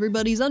not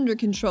everybody's under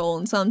control,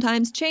 and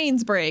sometimes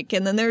chains break,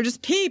 and then there are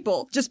just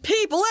people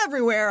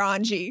everywhere,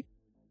 Anji.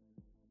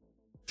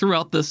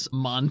 Throughout this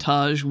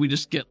montage, we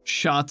just get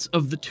shots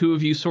of the two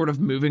of you sort of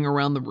moving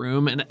around the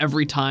room, and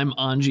every time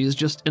Anji is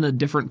just in a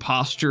different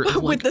posture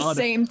of with the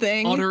same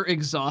thing. Utter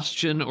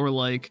exhaustion, or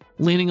like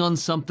leaning on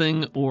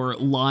something, or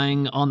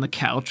lying on the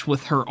couch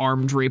with her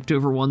arm draped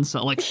over one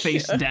side, like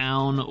face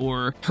down,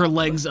 or her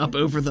legs up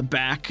over the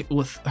back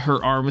with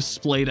her arms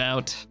splayed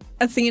out.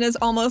 Athena's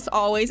almost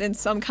always in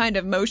some kind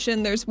of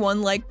motion. There's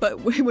one like,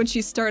 but when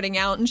she's starting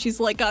out and she's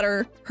like got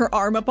her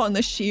arm up on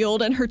the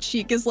shield and her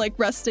cheek is like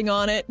resting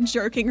on it,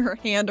 jerking her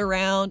hand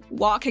around,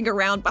 walking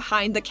around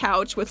behind the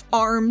couch with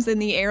arms in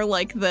the air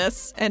like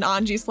this. And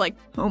Anji's like,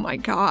 oh my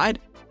God.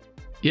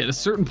 Yeah, at a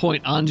certain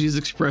point, Anji's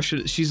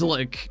expression, she's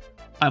like,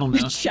 I don't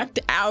know. Checked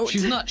out.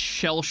 She's not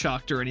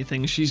shell-shocked or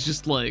anything. She's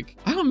just like,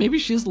 I don't know, maybe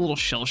she is a little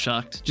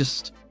shell-shocked.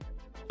 Just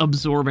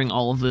absorbing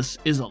all of this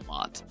is a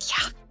lot.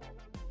 Yeah.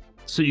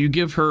 So you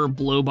give her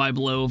blow by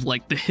blow of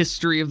like the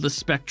history of the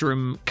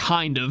spectrum,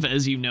 kind of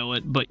as you know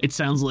it, but it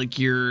sounds like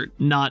you're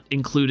not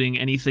including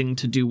anything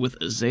to do with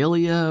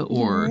Azalea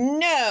or...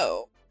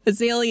 No!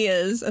 Azalea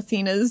is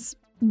Athena's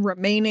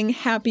remaining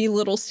happy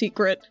little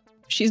secret.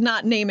 She's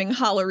not naming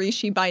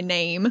Halarishi by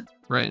name.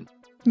 Right.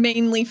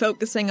 Mainly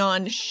focusing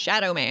on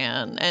Shadow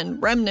Man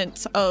and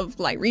remnants of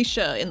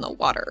Lyrisha in the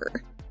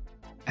water.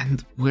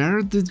 And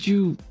where did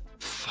you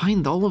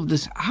find all of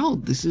this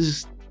out? This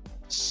is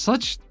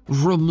such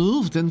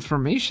removed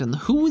information.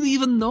 Who would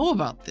even know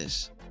about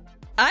this?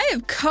 I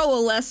have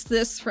coalesced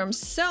this from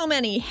so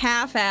many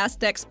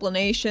half-assed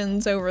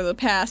explanations over the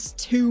past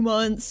 2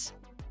 months.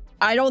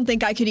 I don't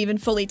think I could even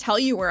fully tell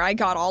you where I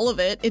got all of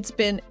it. It's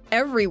been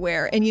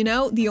everywhere. And you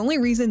know, the only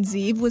reason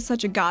Zeev was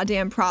such a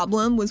goddamn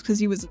problem was because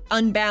he was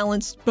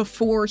unbalanced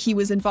before he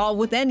was involved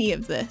with any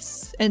of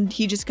this. And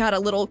he just got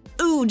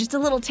just a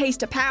little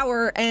taste of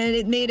power, and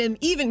it made him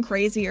even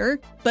crazier.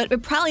 But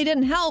it probably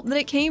didn't help that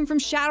it came from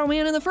Shadow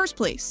Man in the first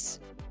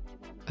place.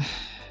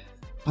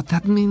 But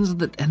that means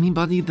that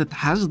anybody that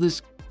has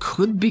this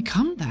could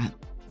become that.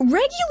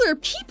 Regular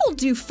people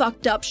do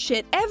fucked up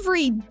shit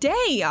every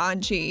day,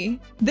 Anji.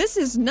 This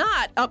is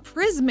not a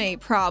Prisme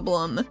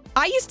problem.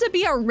 I used to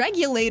be a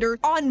regulator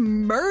on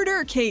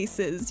murder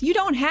cases. You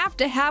don't have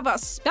to have a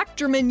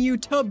spectrum in you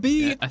to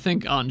be... Yeah, I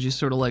think Anji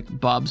sort of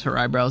like bobs her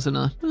eyebrows in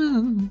a,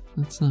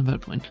 that's not a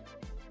bad point.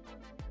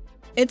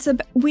 It's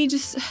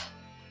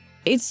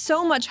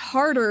so much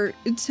harder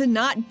to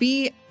not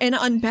be an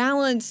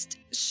unbalanced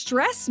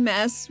stress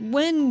mess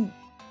when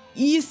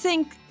you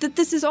think that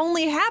this is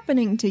only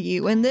happening to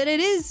you and that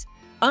it is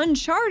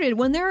uncharted,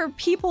 when there are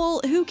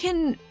people who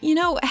can,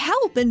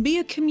 help and be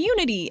a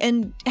community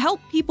and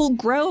help people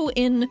grow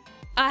in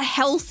a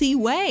healthy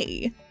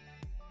way.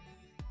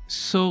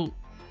 So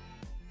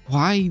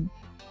why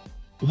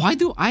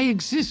do I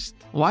exist?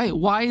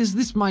 Why is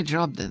this my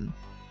job then?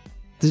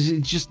 Does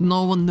it just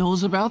no one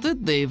knows about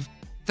it?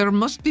 There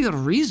must be a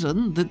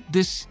reason that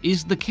this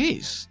is the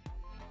case.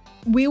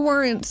 We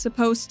weren't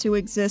supposed to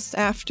exist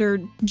after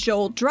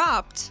Joel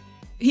dropped.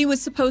 He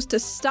was supposed to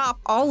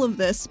stop all of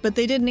this, but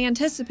they didn't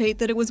anticipate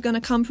that it was going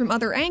to come from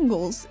other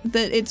angles,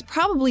 that it's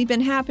probably been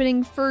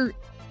happening for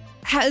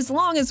as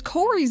long as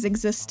Corey's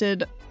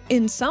existed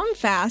in some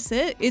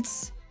facet.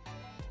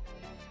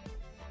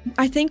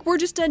 I think we're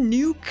just a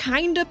new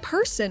kind of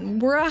person.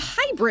 We're a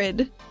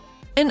hybrid.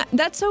 And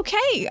that's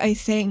okay, I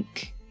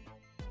think.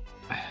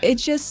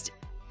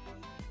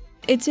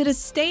 It's at a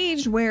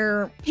stage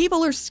where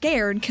people are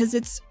scared because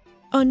it's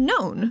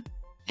unknown.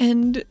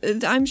 And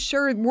I'm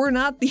sure we're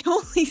not the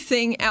only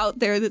thing out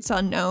there that's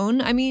unknown.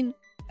 I mean,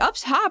 up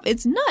top,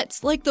 it's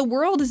nuts. Like, the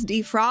world is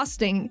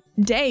defrosting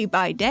day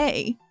by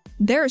day.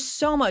 There's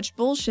so much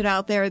bullshit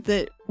out there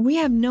that we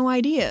have no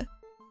idea.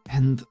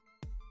 And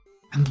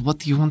what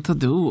do you want to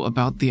do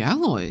about the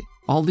alloy?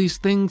 All these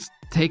things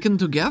taken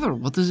together,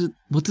 what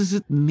does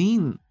it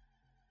mean?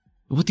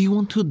 What do you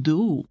want to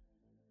do?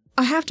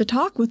 I have to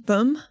talk with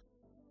them.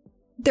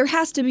 There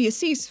has to be a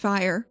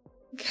ceasefire,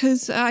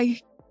 because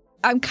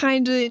I'm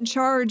kind of in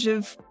charge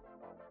of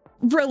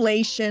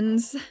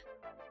relations.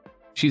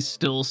 She's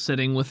still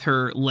sitting with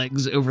her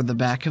legs over the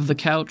back of the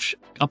couch,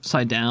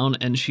 upside down,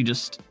 and she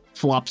just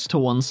flops to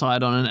one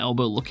side on an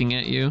elbow looking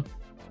at you.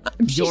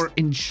 You're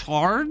in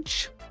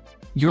charge?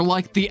 You're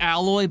like the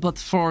alloy, but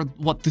for,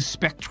 what, the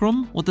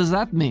spectrum? What does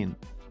that mean?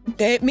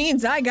 It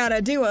means I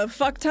gotta do a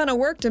fuck ton of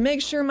work to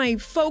make sure my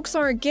folks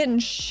aren't getting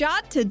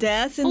shot to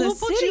death in the Who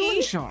put you in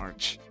city.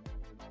 charge?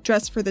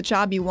 Dress for the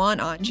job you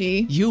want,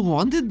 Anji. You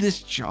wanted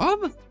this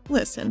job?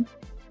 Listen,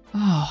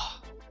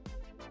 Oh,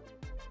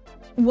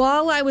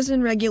 while I was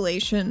in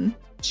regulation,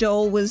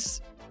 Joel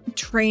was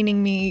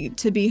training me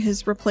to be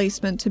his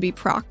replacement to be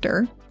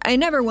Proctor. I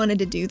never wanted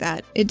to do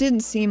that. It didn't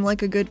seem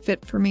like a good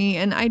fit for me,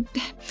 and I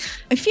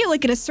feel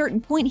like at a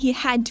certain point he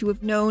had to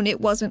have known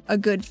it wasn't a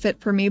good fit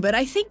for me, but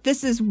I think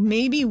this is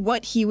maybe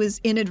what he was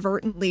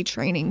inadvertently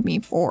training me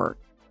for.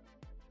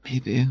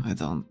 maybe. I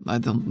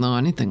don't know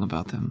anything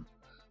about him.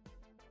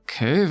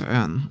 Okay,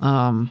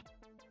 then.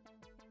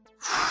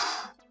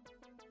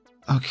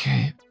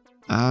 Okay.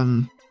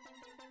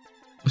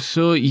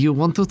 So you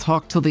want to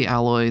talk to the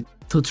alloy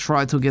to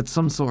try to get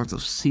some sort of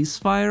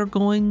ceasefire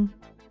going?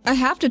 I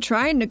have to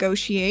try and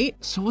negotiate.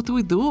 So what do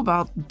we do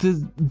about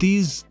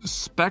these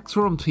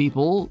Spectrum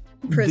people?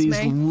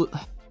 Prisme.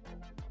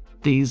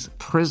 These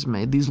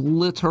Prisme, these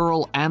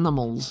literal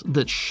animals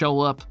that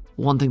show up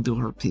wanting to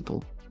hurt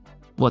people.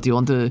 What, do you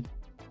want to...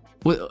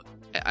 Well,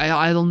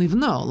 I don't even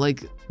know.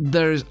 Like,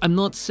 I'm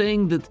not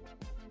saying that...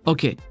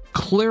 Okay,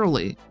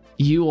 clearly,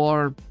 you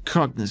are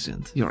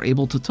cognizant. You're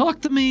able to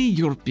talk to me,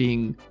 you're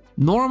being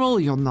normal,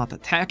 you're not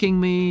attacking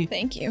me.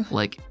 Thank you.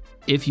 Like,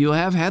 if you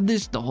have had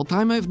this the whole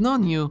time I've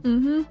known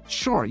you,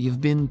 sure,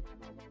 you've been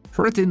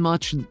pretty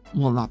much,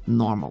 well, not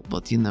normal,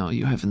 but you know,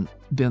 you haven't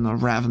been a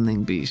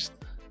ravening beast,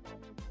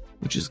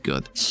 which is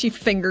good. She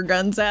finger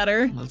guns at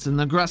her. That's an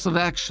aggressive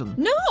action.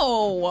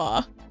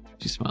 No!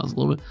 She smiles a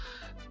little bit.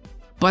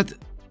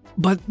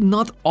 But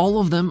not all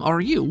of them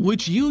are you,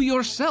 which you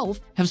yourself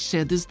have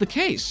said is the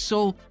case.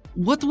 So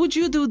what would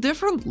you do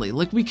differently?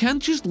 Like, we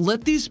can't just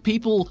let these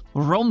people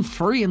roam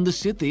free in the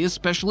city,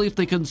 especially if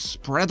they can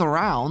spread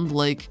around.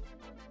 Like,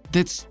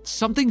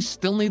 something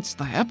still needs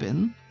to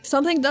happen.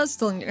 Something does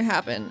still need to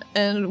happen,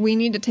 and we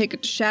need to take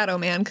it to Shadow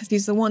Man, because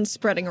he's the one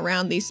spreading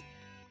around. These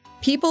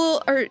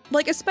people are,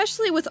 like,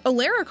 especially with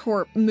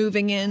AleraCorp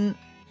moving in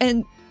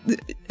and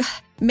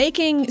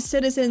making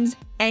citizens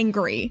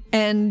angry,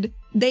 and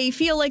they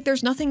feel like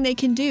there's nothing they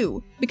can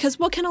do. Because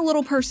what can a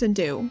little person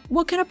do?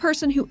 What can a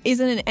person who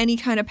isn't in any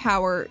kind of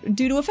power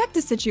do to affect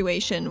the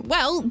situation?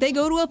 Well, they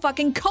go to a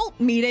fucking cult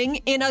meeting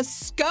in a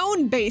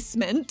scone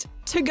basement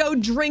to go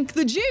drink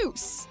the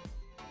juice.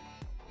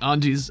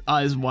 Anji's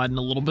eyes widen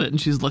a little bit and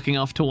she's looking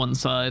off to one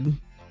side.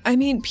 I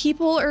mean,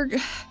 people are...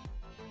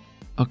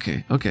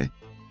 Okay.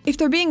 If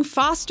they're being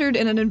fostered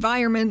in an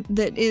environment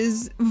that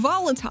is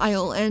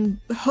volatile and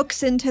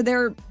hooks into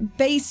their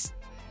base,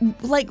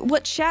 like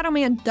what Shadow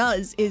Man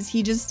does is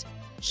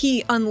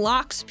he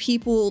unlocks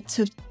people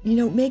to,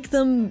 make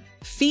them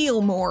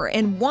feel more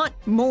and want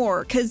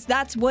more, because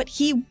that's what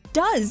he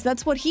does.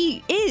 That's what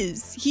he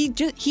is.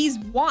 He's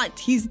want,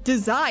 he's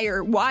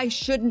desire. Why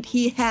shouldn't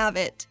he have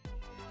it?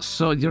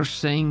 So you're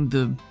saying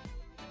the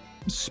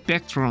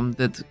spectrum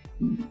that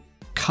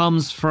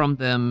comes from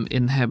them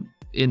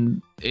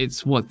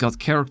it's what got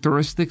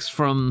characteristics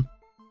from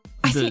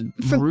the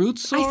root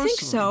source? I think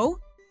so.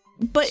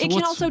 But so it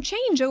can also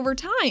change over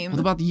time. What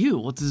about you?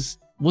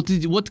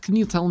 What can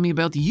you tell me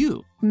about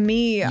you?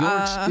 Me,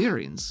 your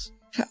experience.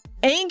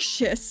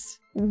 Anxious,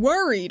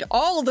 worried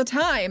all the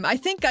time. I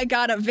think I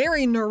got a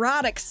very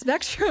neurotic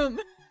spectrum.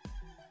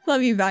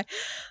 Love you, bye.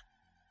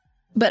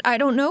 But I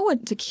don't know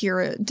what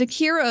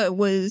Dakira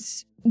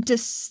was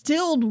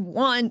distilled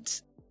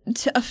want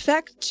to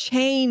affect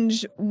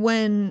change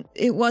when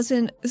it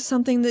wasn't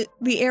something that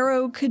the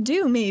arrow could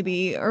do,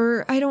 maybe,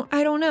 or I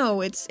don't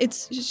know.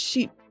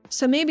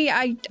 So maybe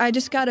I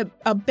just got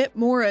a bit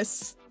more a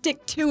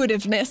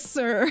stick-to-itiveness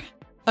or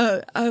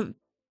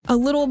a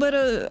little bit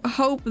of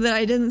hope that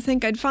I didn't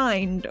think I'd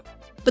find.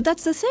 But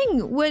that's the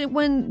thing.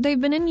 When they've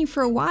been in you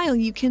for a while,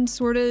 you can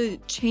sort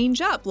of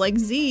change up. Like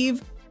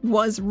Zeev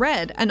was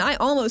red, and I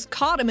almost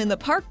caught him in the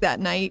park that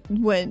night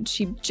when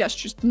she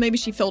gestures. Maybe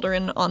she filled her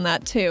in on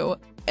that too.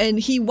 And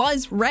he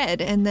was red,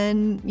 and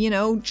then,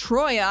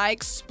 Troy, I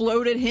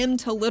exploded him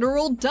to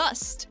literal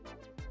dust.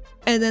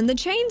 And then the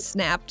chain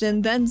snapped,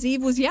 and then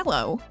Zeev was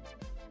yellow.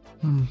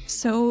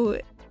 So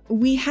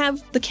we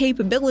have the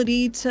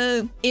capability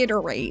to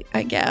iterate,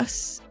 I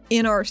guess,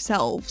 in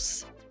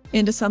ourselves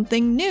into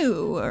something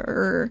new,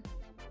 or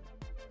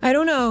I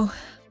don't know.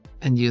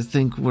 And you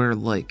think we're,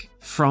 like,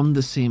 from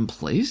the same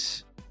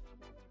place?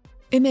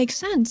 It makes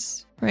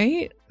sense,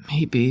 right?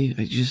 Maybe.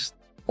 I just...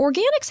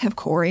 Organics have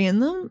Cori in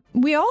them.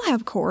 We all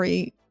have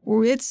Cori.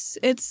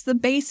 It's the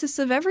basis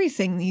of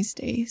everything these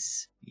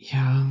days.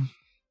 Yeah.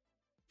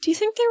 Do you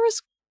think there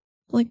was,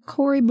 like,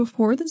 Cori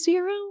before the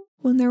Zero?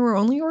 When there were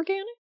only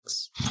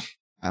organics?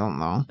 I don't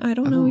know. I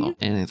don't know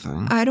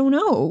anything. I don't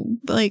know.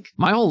 Like...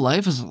 My whole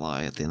life is a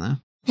lie,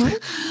 Athena.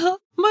 What?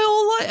 My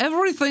whole life,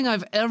 everything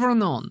I've ever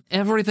known,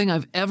 everything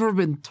I've ever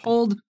been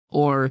told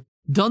or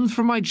done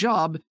for my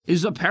job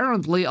is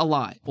apparently a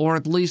lie, or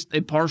at least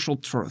a partial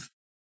truth.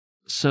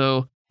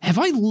 So, have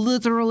I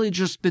literally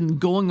just been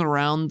going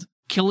around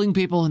killing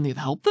people who need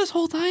help this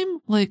whole time?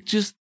 Like,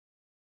 just...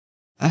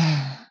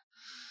 I'm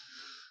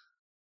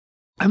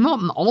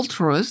not an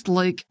altruist.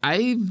 Like,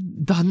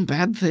 I've done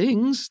bad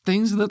things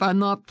that I'm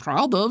not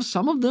proud of.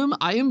 Some of them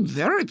I am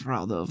very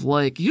proud of.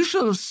 Like, you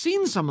should have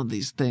seen some of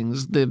these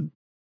things. The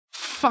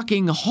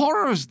fucking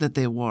horrors that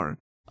they were.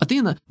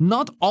 Athena,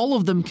 not all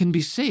of them can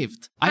be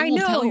saved. I will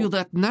tell you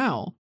that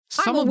now.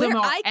 Some of them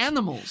are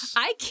animals.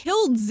 I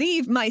killed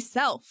Zeev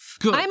myself.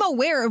 Good. I'm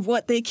aware of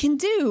what they can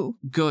do.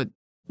 Good.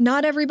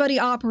 Not everybody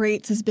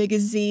operates as big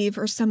as Zeev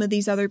or some of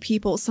these other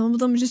people. Some of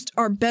them just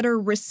are better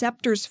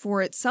receptors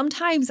for it.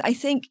 Sometimes I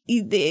think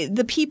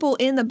the people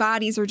in the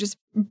bodies are just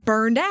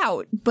burned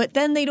out, but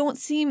then they don't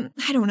seem,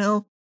 I don't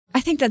know.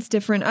 I think that's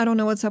different. I don't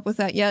know what's up with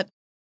that yet.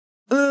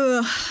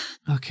 Ugh.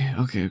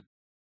 Okay.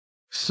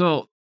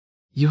 So,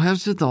 you have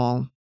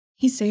Zidal.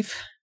 He's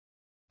safe.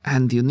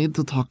 And you need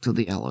to talk to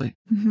the alloy.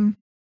 Mm-hmm.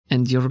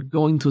 And you're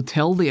going to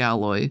tell the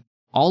alloy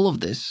all of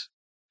this,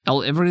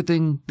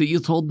 everything that you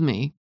told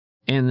me,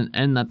 in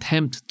an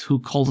attempt to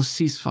call a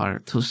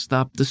ceasefire to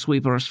stop the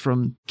sweepers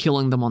from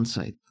killing them on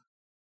sight.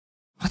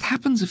 What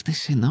happens if they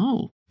say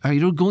no? Are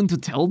you going to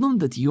tell them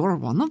that you're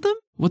one of them?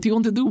 What do you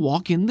want to do?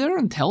 Walk in there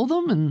and tell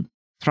them and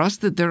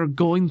trust that they're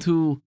going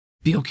to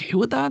be okay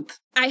with that?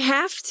 I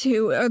have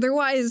to.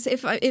 Otherwise,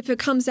 if it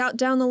comes out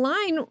down the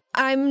line,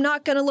 I'm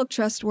not going to look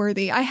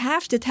trustworthy. I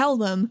have to tell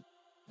them.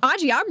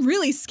 Aji, I'm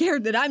really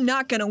scared that I'm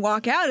not going to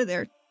walk out of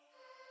there.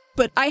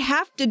 But I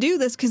have to do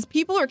this because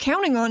people are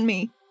counting on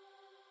me.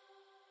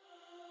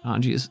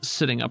 Anji is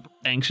sitting up,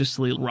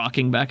 anxiously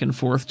rocking back and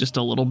forth just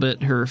a little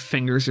bit. Her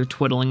fingers are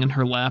twiddling in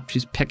her lap.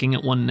 She's picking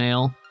at one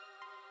nail.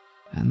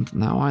 And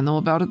now I know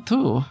about it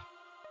too.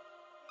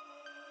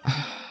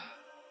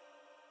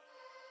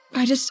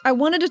 I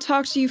wanted to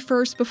talk to you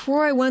first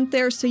before I went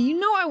there, so you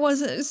know I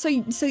wasn't, so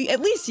at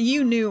least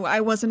you knew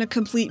I wasn't a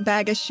complete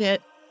bag of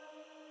shit.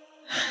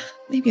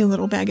 Maybe a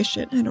little bag of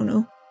shit, I don't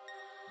know.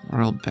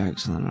 We're all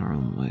bags in our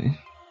own way.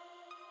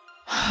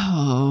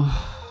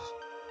 Oh.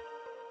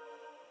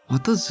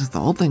 What does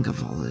Zidal think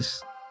of all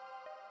this?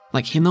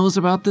 Like, he knows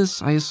about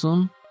this, I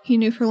assume? He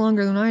knew for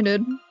longer than I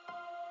did.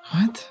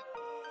 What?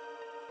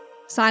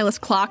 Silas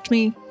clocked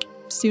me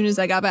as soon as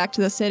I got back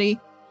to the city.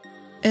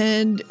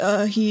 And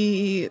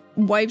he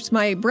wiped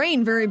my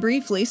brain very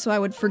briefly so I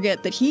would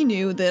forget that he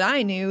knew that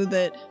I knew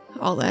that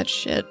all that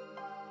shit.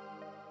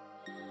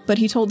 But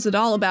he told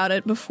Zidal about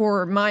it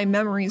before my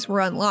memories were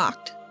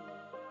unlocked.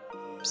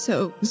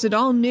 So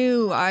Zidal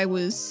knew I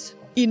was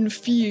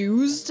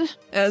infused,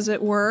 as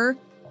it were,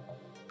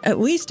 at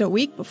least a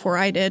week before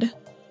I did.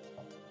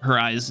 Her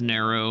eyes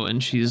narrow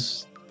and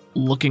she's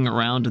looking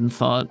around in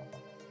thought.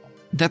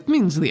 That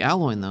means the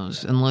alloy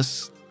knows,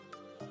 unless...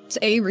 It's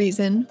a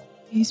reason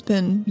he's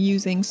been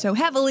using so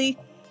heavily,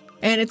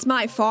 and it's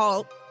my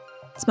fault.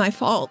 It's my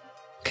fault,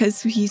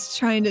 because he's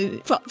trying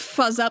to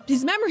fuzz up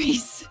his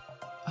memories.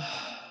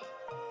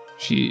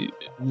 She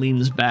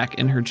leans back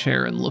in her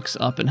chair and looks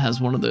up and has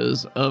one of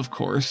those, of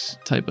course,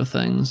 type of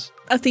things.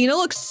 Athena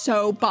looks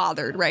so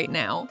bothered right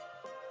now.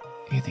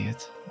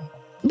 Idiot.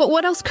 But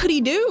what else could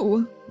he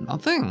do?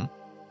 Nothing.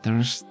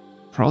 There's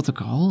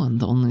protocol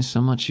and only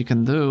so much he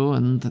can do,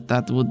 and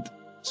that would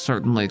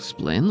certainly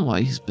explain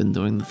why he's been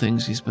doing the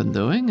things he's been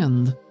doing,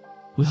 and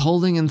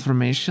withholding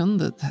information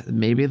that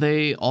maybe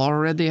they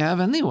already have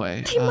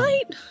anyway. They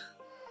might.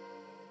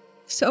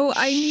 So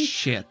I need...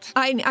 Shit.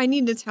 I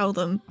need to tell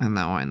them. I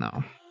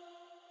know.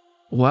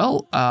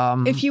 Well,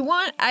 if you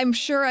want, I'm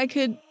sure I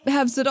could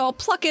have Zidal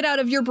pluck it out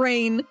of your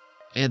brain.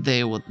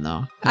 They would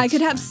know. I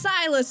could have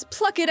Silas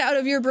pluck it out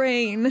of your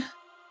brain.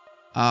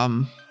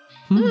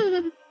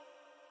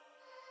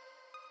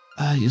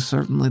 You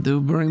certainly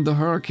do bring the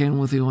hurricane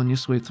with you when you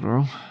sweep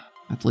through.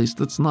 At least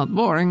it's not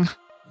boring.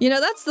 You know,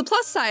 that's the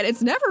plus side.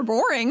 It's never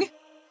boring.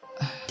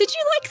 Did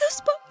you like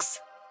those books?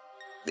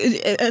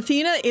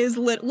 Athena is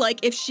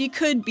like, if she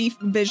could be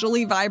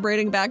visually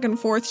vibrating back and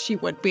forth, she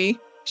would be.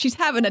 She's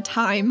having a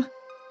time.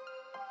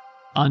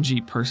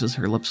 Anji purses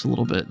her lips a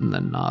little bit and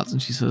then nods,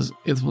 and she says,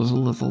 "It was a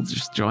little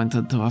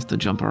disjointed to have to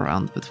jump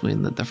around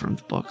between the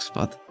different books,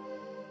 but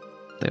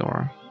they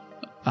were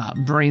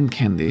brain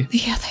candy."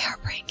 Yeah, they are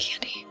brain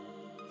candy.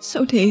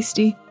 So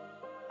tasty.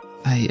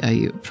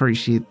 I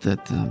appreciate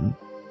that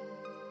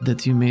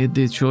that you made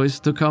the choice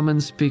to come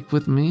and speak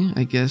with me.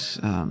 I guess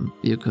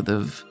you could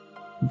have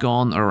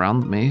gone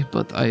around me,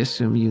 but I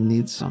assume you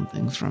need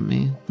something from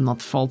me.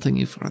 Not faulting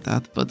you for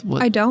that, but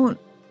what... I don't.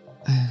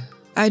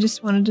 I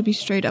just wanted to be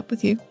straight up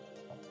with you.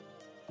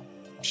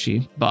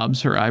 She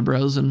bobs her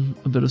eyebrows in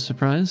a bit of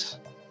surprise.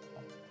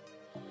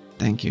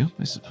 Thank you,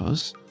 I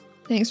suppose.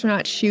 Thanks for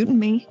not shooting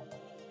me.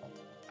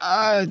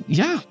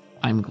 Yeah.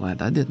 I'm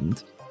glad I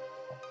didn't.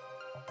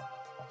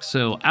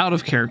 So, out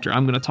of character,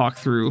 I'm going to talk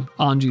through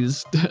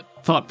Anji's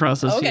thought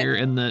process Okay. here,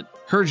 in that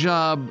her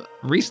job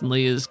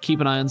recently is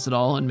keep an eye on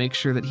Sadal and make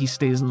sure that he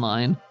stays in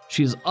line.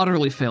 She has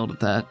utterly failed at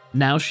that.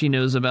 Now she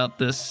knows about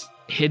this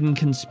hidden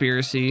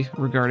conspiracy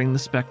regarding the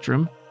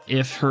Spectrum.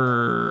 If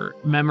her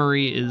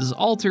memory is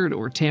altered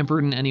or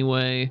tampered in any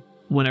way,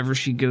 whenever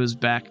she goes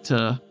back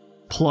to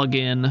plug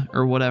in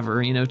or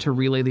whatever, to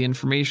relay the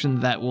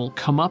information, that will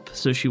come up,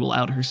 so she will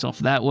out herself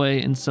that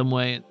way in some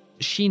way.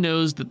 She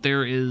knows that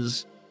there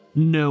is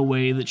no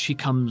way that she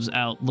comes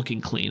out looking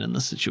clean in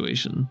this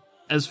situation.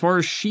 As far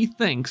as she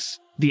thinks,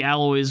 the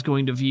Alloy is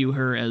going to view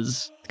her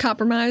as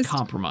Compromised?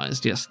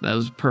 compromised. Yes, that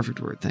was a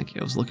perfect word. Thank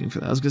you. I was looking for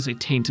that. I was going to say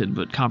tainted,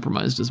 but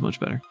compromised is much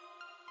better.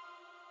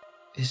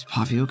 Is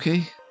Pavi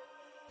okay?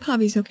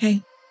 Pavi's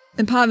okay.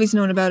 And Pavi's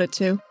known about it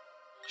too.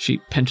 She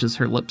pinches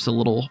her lips a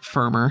little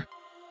firmer.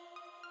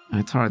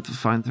 I tried to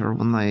find her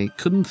when I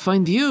couldn't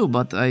find you,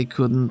 but I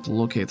couldn't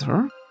locate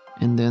her.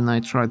 And then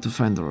I tried to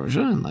find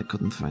Roja, and I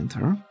couldn't find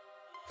her.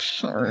 It's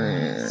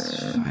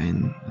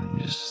fine. I'm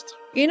just...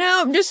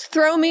 Just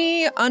throw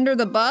me under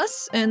the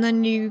bus, and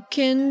then you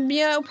can,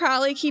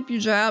 probably keep your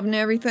job and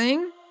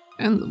everything.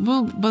 And,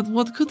 well, but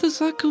what good is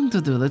that going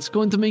to do? That's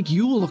going to make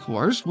you look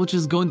worse, which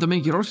is going to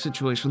make your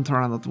situation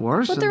turn out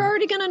worse. But they're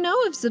already gonna know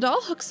if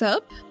Zadal hooks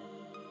up.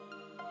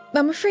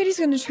 I'm afraid he's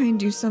gonna try and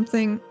do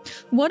something.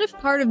 What if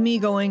part of me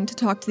going to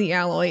talk to the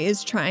Alloy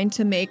is trying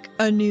to make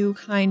a new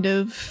kind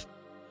of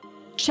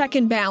check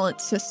and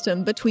balance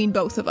system between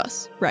both of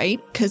us, right?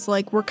 Because,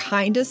 we're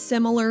kind of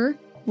similar.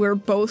 We're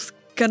both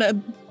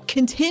gonna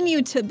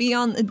continue to be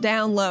on the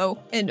down low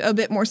and a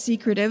bit more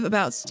secretive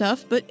about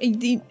stuff, but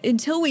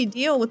until we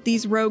deal with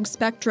these rogue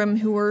Spectrum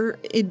who are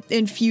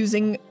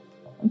infusing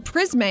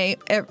Prisme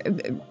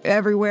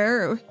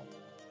everywhere,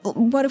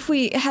 what if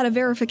we had a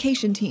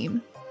verification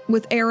team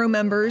with Arrow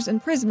members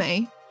and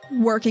Prisme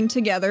working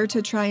together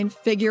to try and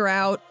figure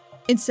out,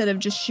 instead of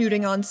just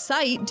shooting on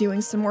sight,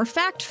 doing some more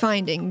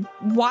fact-finding,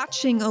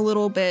 watching a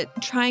little bit,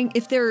 trying,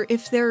 if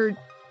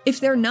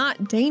they're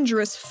not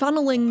dangerous,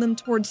 funneling them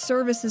towards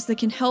services that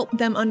can help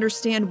them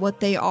understand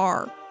what they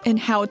are and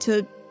how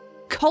to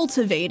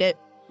cultivate it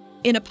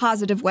in a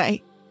positive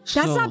way.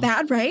 That's So, not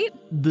bad, right?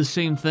 the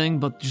same thing,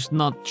 but just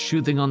not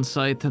shooting on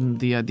sight, and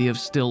the idea of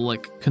still,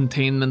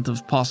 containment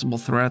of possible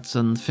threats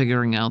and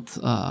figuring out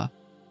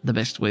the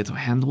best way to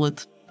handle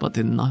it, but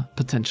in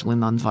potentially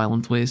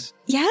non-violent ways.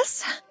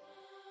 Yes?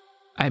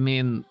 I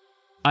mean,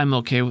 I'm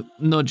okay with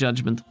no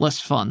judgment, less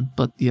fun,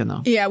 but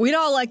Yeah, we'd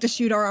all like to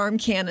shoot our arm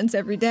cannons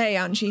every day,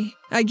 Anji.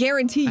 I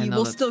guarantee I you know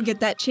we'll that's still get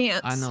that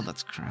chance. I know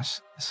that's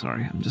crass.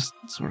 Sorry, I'm just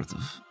sort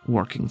of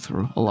working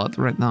through a lot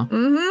right now.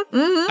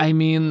 I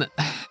mean,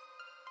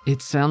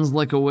 it sounds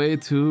like a way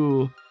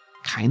to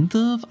kind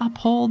of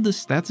uphold the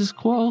status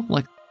quo.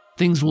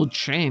 Things will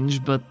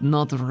change, but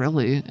not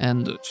really.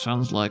 And it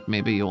sounds like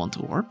maybe you want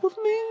to work with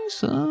me,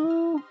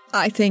 so...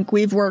 I think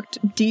we've worked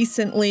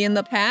decently in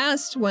the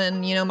past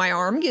when, my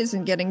arm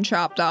isn't getting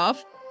chopped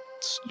off.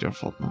 It's your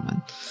fault, no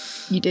man.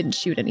 You didn't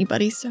shoot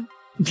anybody, so...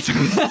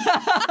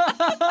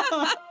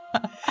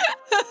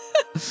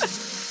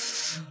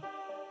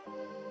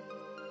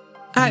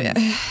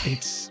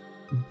 It's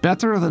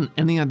better than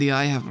any idea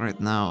I have right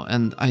now,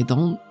 and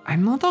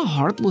I'm not a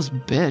heartless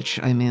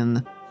bitch. I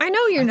mean, I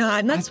know you're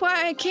not, and that's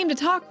why I came to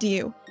talk to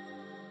you.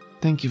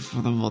 thank you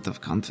for the vote of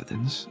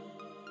confidence.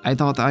 I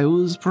thought I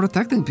was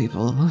protecting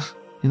people.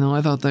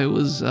 I thought I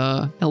was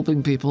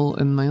helping people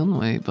in my own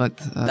way, but...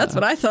 That's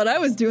what I thought I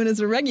was doing as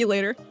a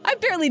regulator. I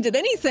barely did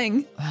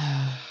anything.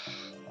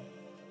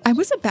 I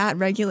was a bad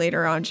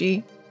regulator,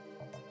 Anji.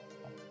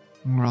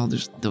 We're all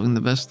just doing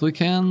the best we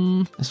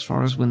can, as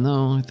far as we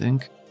know, I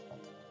think.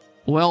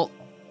 Well,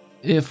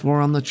 if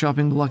we're on the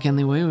chopping block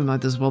anyway, we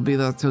might as well be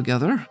there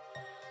together.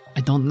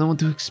 I don't know what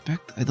to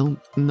expect. I don't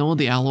know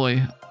the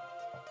Alloy.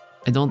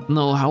 I don't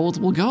know how it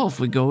will go if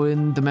we go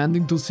in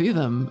demanding to see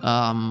them,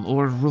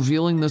 or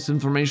revealing this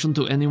information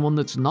to anyone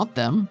that's not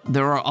them.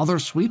 There are other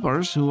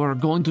sweepers who are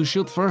going to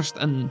shoot first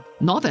and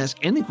not ask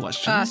any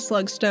questions.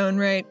 Slugstone,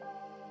 right?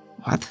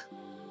 What?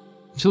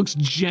 She looks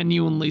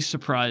genuinely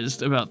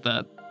surprised about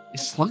that.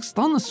 Is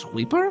Slugstone a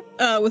sweeper?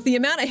 With the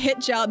amount of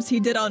hit jobs he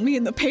did on me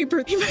in the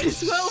paper, he might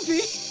as well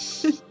be.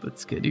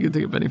 That's good. You can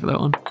take a penny for that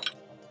one.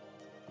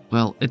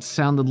 Well, it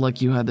sounded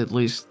like you had at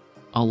least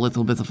a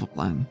little bit of a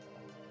plan.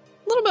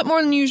 A little bit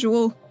more than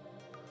usual.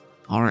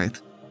 All right.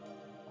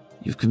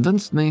 You've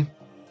convinced me.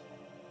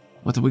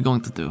 What are we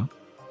going to do?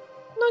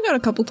 I got a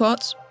couple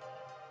thoughts.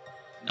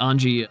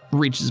 Anji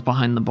reaches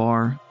behind the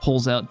bar,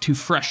 pulls out 2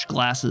 fresh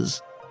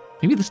glasses.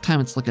 Maybe this time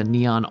it's like a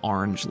neon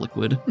orange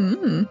liquid.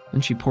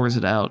 And she pours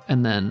it out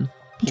and then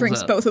pulls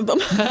Drinks out. both of them.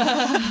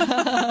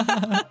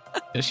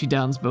 She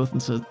downs both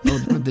and says, "Oh,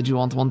 did you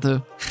want one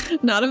too?"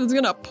 Not if it's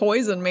gonna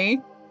poison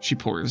me. She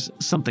pours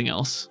something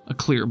else, a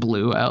clear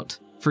blue, out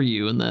for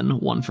you, and then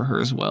one for her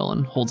as well,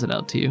 and holds it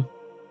out to you.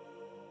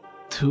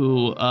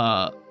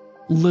 To,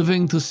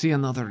 living to see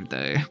another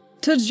day.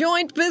 To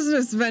joint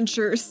business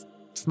ventures.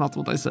 It's not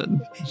what I said.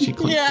 She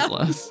clinks the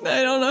glass.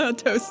 I don't know how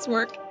toasts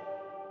work.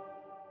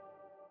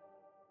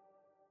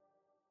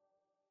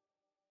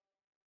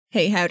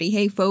 Hey, howdy,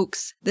 hey,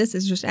 folks. This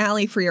is just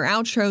Allie for your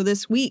outro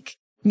this week.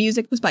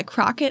 Music was by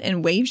Crockett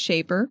and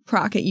Waveshaper.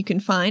 Crockett you can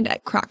find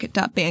at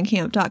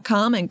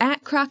crockett.bandcamp.com and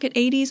at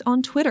Crockett80s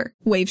on Twitter.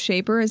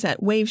 Waveshaper is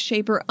at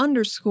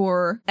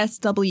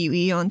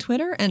Waveshaper_SWE on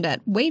Twitter and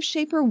at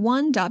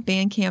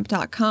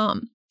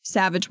Waveshaper1.bandcamp.com.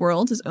 Savage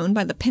Worlds is owned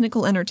by the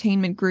Pinnacle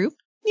Entertainment Group.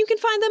 You can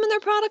find them and their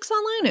products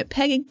online at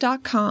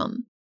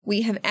pegging.com.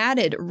 We have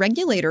added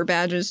regulator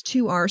badges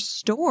to our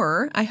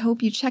store. I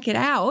hope you check it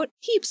out.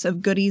 Heaps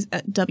of goodies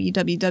at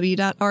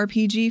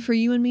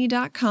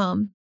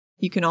www.rpgforyouandme.com.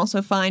 You can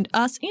also find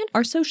us and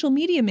our social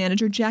media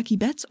manager, Jackie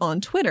Betts,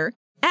 on Twitter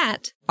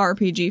at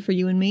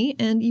RPGForYouAndMe,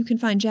 and you can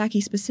find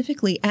Jackie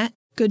specifically at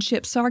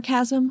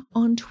GoodShipSarcasm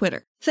on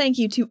Twitter. Thank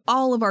you to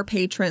all of our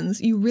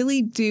patrons. You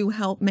really do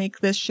help make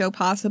this show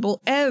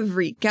possible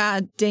every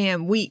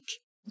goddamn week.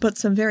 But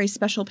some very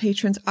special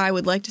patrons I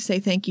would like to say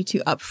thank you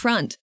to up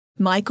front.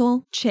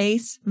 Michael,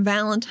 Chase,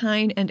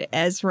 Valentine, and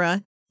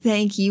Ezra.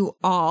 Thank you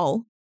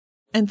all.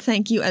 And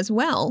thank you as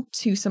well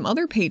to some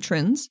other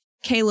patrons.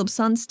 Caleb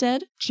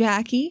Sunstead,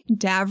 Jackie,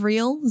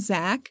 Davriel,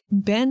 Zach,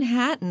 Ben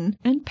Hatton,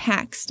 and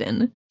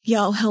Paxton.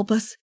 Y'all help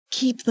us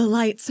keep the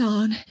lights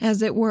on,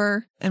 as it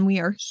were, and we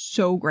are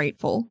so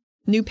grateful.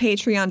 New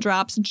Patreon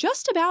drops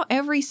just about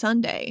every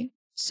Sunday,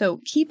 so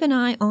keep an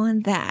eye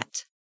on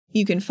that.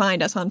 You can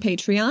find us on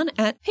Patreon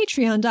at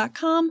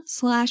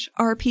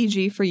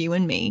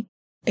patreon.com/RPGForYouAndMe.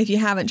 If you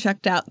haven't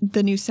checked out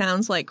the new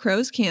Sounds Like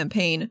Crows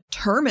campaign,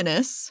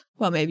 Terminus,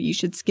 well, maybe you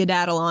should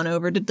skedaddle on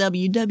over to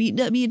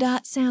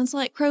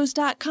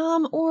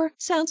www.soundslikecrows.com or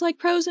Sounds Like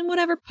Crows in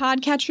whatever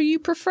podcatcher you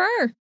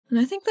prefer. And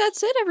I think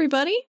that's it,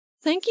 everybody.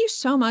 Thank you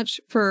so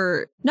much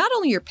for not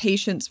only your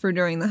patience for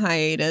during the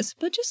hiatus,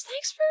 but just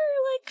thanks for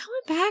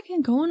coming back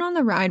and going on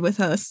the ride with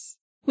us.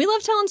 We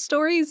love telling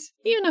stories,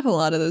 even if a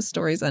lot of those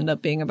stories end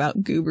up being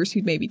about goobers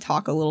who maybe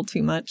talk a little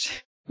too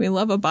much. We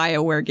love a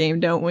BioWare game,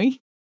 don't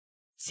we?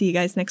 See you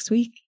guys next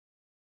week.